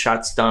think the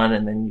shot's done,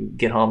 and then you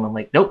get home and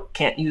like, nope,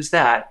 can't use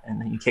that,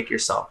 and then you kick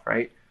yourself,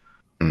 right?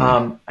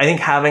 I think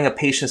having a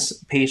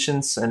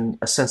patience and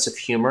a sense of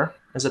humor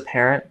as a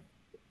parent,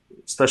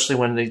 especially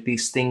when there's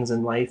these things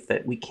in life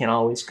that we can't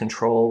always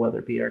control, whether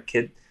it be our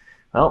kid,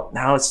 well,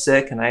 now it's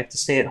sick and I have to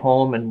stay at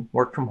home and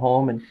work from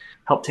home and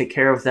help take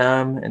care of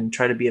them and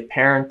try to be a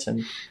parent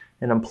and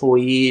an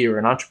employee or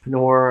an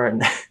entrepreneur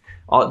and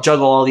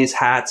juggle all these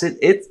hats.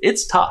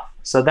 It's tough.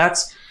 So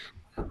that's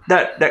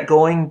that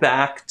going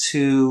back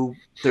to,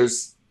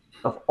 there's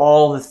of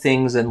all the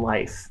things in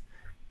life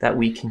that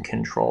we can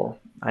control,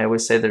 I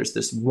always say there's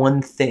this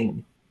one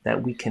thing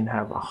that we can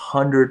have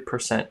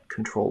 100%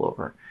 control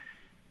over.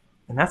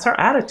 And that's our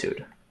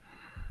attitude.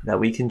 That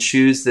we can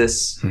choose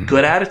this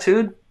good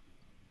attitude,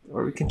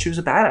 or we can choose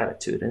a bad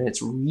attitude. And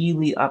it's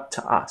really up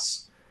to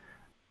us.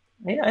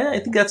 I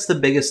think that's the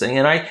biggest thing.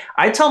 And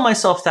I tell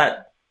myself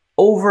that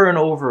over and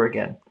over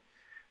again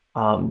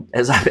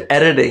as I'm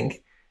editing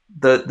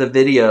the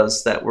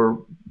videos that were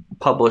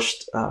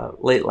published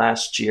late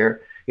last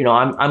year.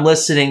 I'm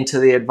listening to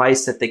the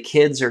advice that the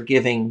kids are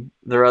giving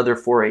their other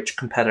 4-H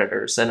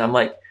competitors. And I'm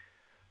like,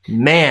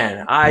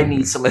 man, I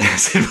need some of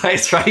this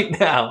advice right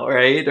now,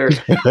 right? Or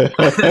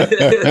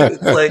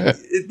it's like,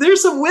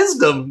 there's some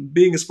wisdom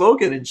being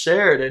spoken and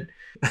shared. And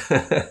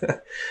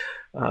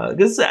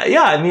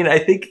I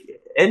think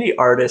any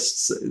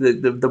artists,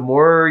 the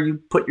more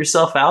you put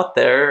yourself out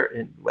there,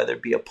 and whether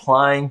it be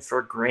applying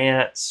for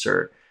grants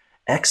or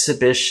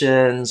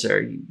exhibitions,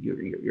 or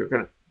you're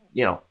going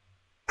to,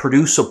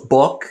 produce a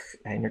book,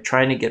 and you're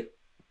trying to get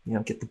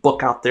the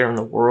book out there in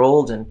the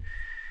world, and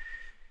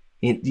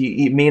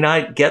you may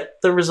not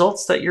get the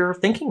results that you're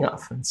thinking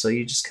of. And so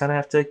you just kind of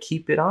have to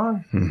keep it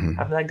on,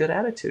 have that good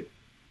attitude.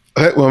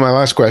 Okay, well, my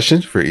last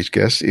question for each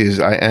guest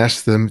is I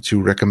asked them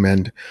to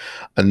recommend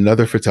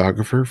another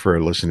photographer for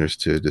our listeners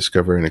to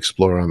discover and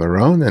explore on their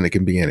own. And it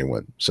can be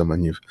anyone,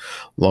 someone you've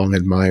long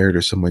admired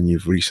or someone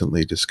you've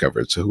recently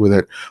discovered. So who would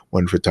that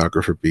one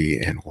photographer be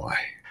and why?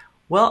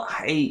 Well,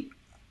 I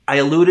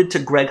alluded to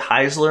Greg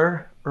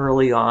Heisler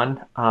early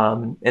on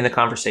in the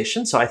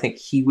conversation. So I think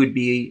he would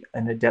be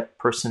an adept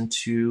person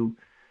to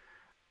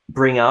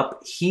bring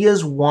up. He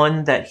is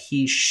one that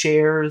he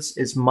shares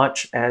as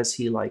much as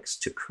he likes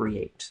to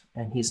create.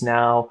 And he's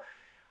now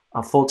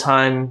a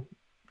full-time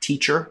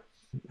teacher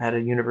at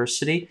a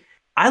university.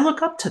 I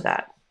look up to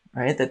that,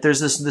 right? That there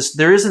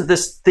isn't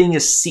this thing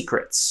as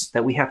secrets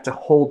that we have to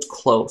hold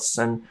close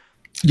and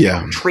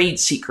trade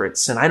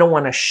secrets. And I don't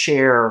want to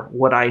share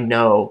what I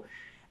know.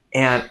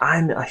 And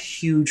I'm a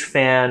huge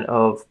fan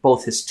of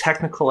both his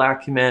technical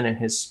acumen and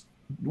his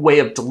way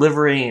of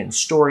delivery and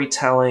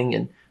storytelling.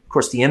 And of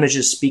course, the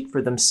images speak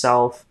for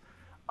themselves.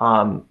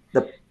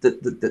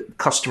 The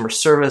customer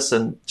service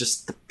and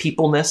just the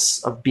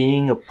peopleness of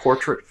being a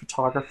portrait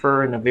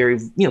photographer, and a very,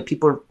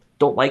 people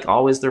don't like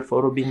always their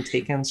photo being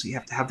taken. So you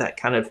have to have that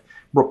kind of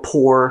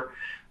rapport,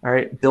 all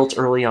right, built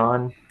early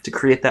on to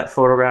create that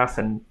photograph.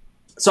 And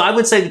So I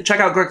would say check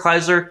out Greg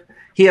Kleisler.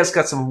 He has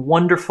got some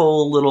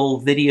wonderful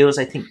little videos.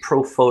 I think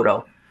Pro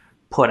Photo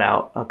put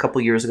out a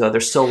couple years ago. They're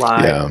still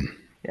live.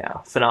 Yeah,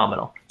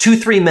 phenomenal.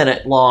 2-3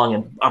 minute long,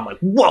 and I'm like,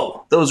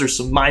 whoa, those are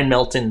some mind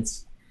melting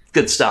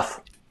good stuff.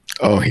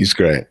 Oh, he's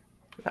great.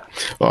 Yeah.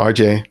 Well,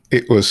 RJ,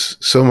 it was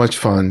so much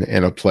fun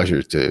and a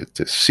pleasure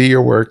to see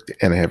your work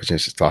and have a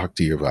chance to talk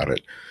to you about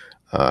it.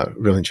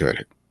 Really enjoyed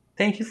it.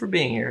 Thank you for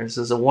being here. This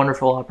is a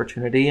wonderful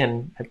opportunity,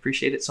 and I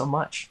appreciate it so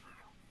much.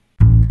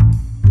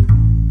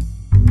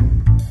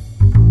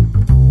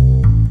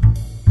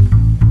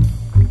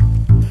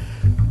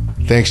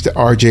 Thanks to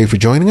RJ for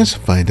joining us.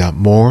 Find out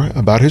more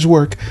about his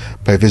work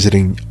by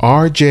visiting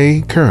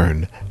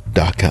rjkern.com.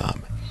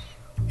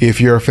 If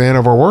you're a fan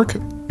of our work,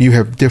 you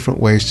have different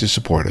ways to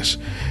support us.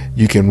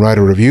 You can write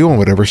a review on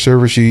whatever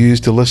service you use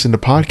to listen to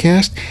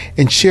podcasts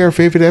and share a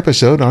favorite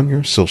episode on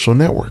your social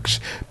networks,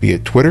 be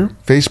it Twitter,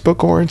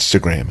 Facebook, or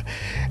Instagram.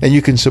 And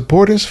you can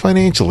support us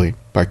financially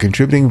by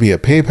contributing via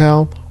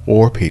PayPal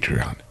or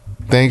Patreon.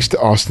 Thanks to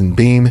Austin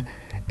Beam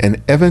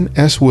and Evan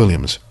S.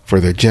 Williams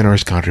for their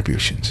generous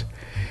contributions.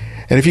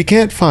 And if you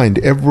can't find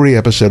every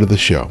episode of the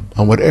show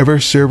on whatever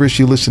service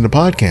you listen to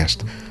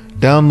podcasts,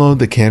 download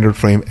the Candid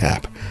Frame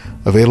app,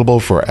 available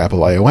for Apple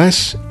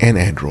iOS and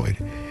Android.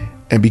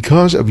 And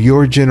because of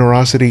your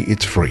generosity,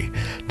 it's free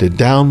to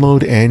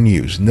download and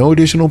use. No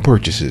additional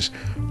purchases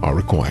are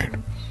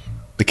required.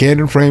 The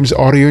Candid Frame's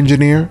audio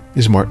engineer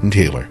is Martin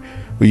Taylor,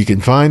 who you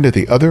can find at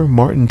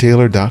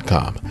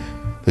theothermartintaylor.com.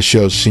 The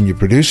show's senior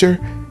producer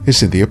is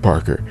Cynthia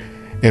Parker,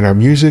 and our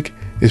music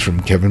is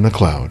from Kevin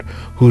MacLeod,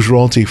 whose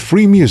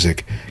royalty-free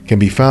music can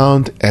be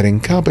found at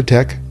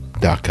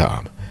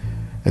incompetech.com.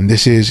 And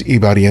this is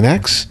eBody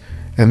NX,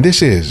 and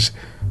this is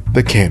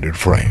The Candid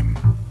Frame.